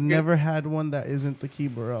 I've Good- never had one that isn't the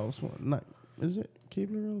Keebler Elves one. Not, is it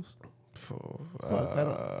Keebler Elves? For, Fuck,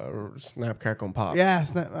 I Snap, Crackle, and Pop. Yeah,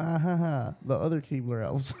 it's not. The other Keebler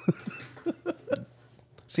Elves.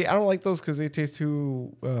 See, I don't like those because they taste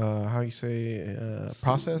too, how you say,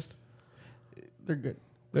 processed. They're good.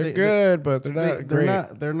 They're good, but they're not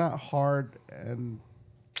great. They're not hard and.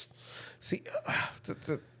 See,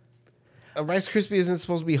 a Rice Krispie isn't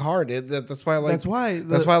supposed to be hard. That's why I like.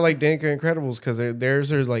 That's why I like Danka Incredibles because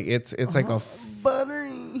theirs are like it's like a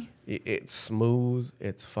buttery. it's smooth.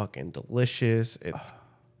 It's fucking delicious. It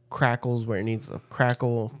crackles where it needs to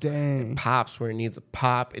crackle. Dang. It pops where it needs to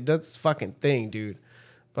pop. It does its fucking thing, dude.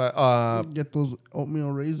 But Get those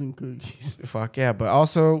oatmeal raisin cookies. fuck yeah. But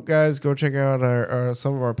also, guys, go check out our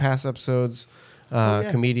some of our past episodes. Yeah.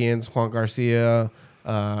 Comedians Juan Garcia,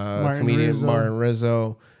 comedian Rizzo. Martin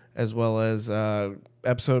Rizzo, as well as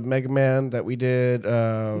episode of Mega Man that we did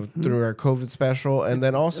through our COVID special, and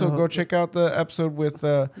then also go check out the episode with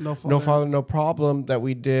No Father, No Problem that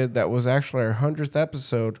we did. That was actually our 100th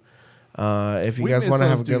episode. If you We guys miss want to those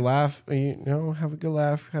have a good dudes. laugh, have a good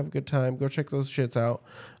laugh, have a good time, go check those shits out.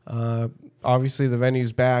 Obviously, the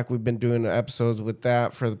venue's back. We've been doing episodes with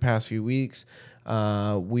that for the past few weeks.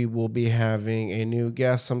 We will be having a new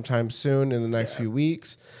guest sometime soon in the next few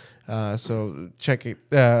weeks. So check it.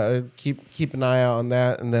 Keep an eye out on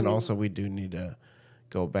that, and then also we do need to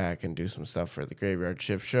go back and do some stuff for the Graveyard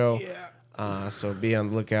Shift show. Yeah. So be on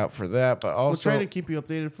the lookout for that. But also, We'll try to keep you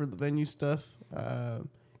updated for the venue stuff.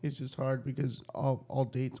 It's just hard because all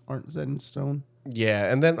dates aren't set in stone.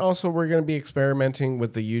 yeah, and then also we're going to be experimenting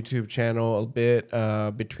with the YouTube channel a bit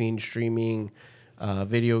between streaming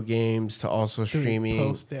video games to also streaming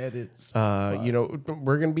Post edits.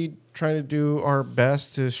 we're going to be trying to do our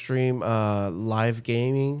best to stream live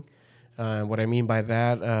gaming. What I mean by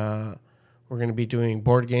that, we're going to be doing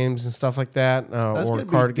board games and stuff like that, That's or gonna be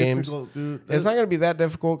card games. difficult, dude. It's not going to be that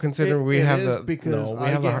difficult considering we It have is the because we I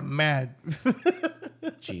have get mad.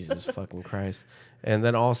 Jesus fucking Christ. And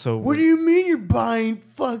then also What do you mean you're buying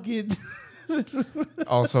fucking?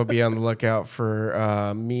 also be on the lookout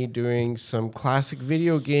for me doing some classic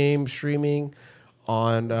video game streaming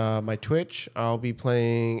on my Twitch. I'll be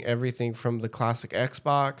playing everything from the classic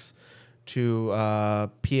Xbox to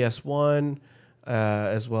PS1,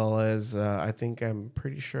 as well as I'm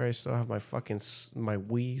pretty sure I still have my my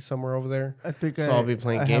Wii somewhere over there. I think So I'll be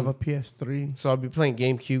playing I game- have a PS3. So I'll be playing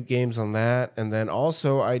GameCube games on that, and then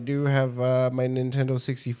also I do have my Nintendo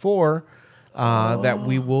 64 that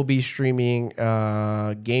we will be streaming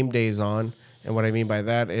game days on. And what I mean by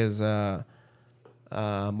that is Mario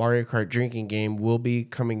Kart drinking game will be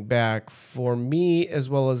coming back for me as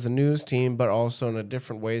well as the news team, but also in a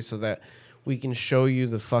different way so that we can show you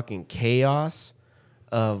the fucking chaos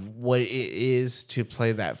of what it is to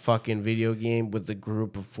play that fucking video game with the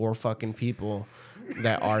group of 4 fucking people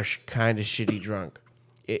that are kind of shitty drunk.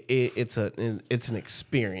 It's an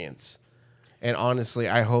experience, and honestly,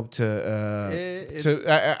 I hope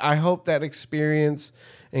I hope that experience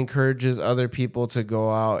encourages other people to go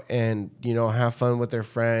out and have fun with their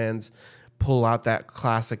friends, pull out that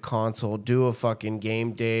classic console, do a fucking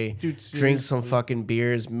game day, Dude, drink some seriously. fucking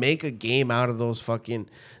beers, make a game out of those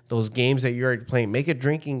games that you're already playing. Make a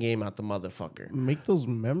drinking game out the motherfucker, Make those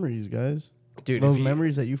memories, guys. dude. Those if you-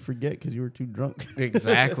 memories that you forget because you were too drunk.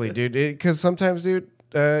 Exactly, dude. Because sometimes, dude,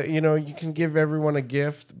 you can give everyone a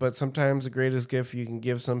gift, but sometimes the greatest gift you can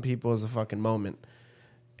give some people is a fucking moment.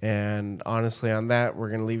 And honestly, on that, we're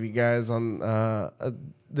gonna leave you guys on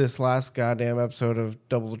this last goddamn episode of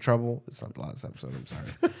Double the Trouble. It's not the last episode. I'm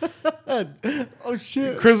sorry. Oh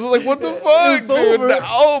shit! Chris is like, "What the fuck, It's dude? over.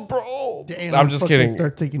 No, bro." Damn, I'm just fucking kidding.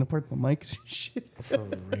 Start taking apart the mics. and Shit. For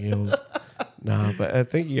reals. No, but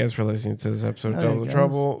thank you guys for listening to this episode of All right, Double the guys.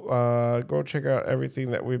 Trouble. Go check out everything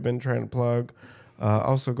that we've been trying to plug.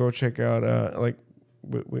 Also, go check out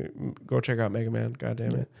go check out Mega Man. God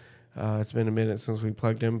damn it, it's been a minute since we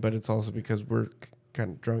plugged him, but it's also because we're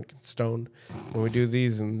kind of drunk and stoned when we do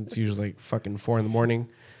these, and it's usually like fucking 4 a.m.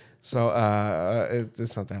 So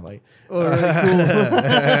it's not that late. All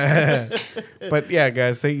right, cool. But yeah,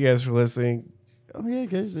 guys, thank you guys for listening. Oh yeah,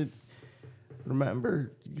 guys.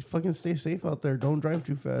 Remember, you fucking stay safe out there. Don't drive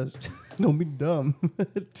too fast. Don't be dumb.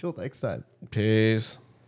 Till next time. Peace.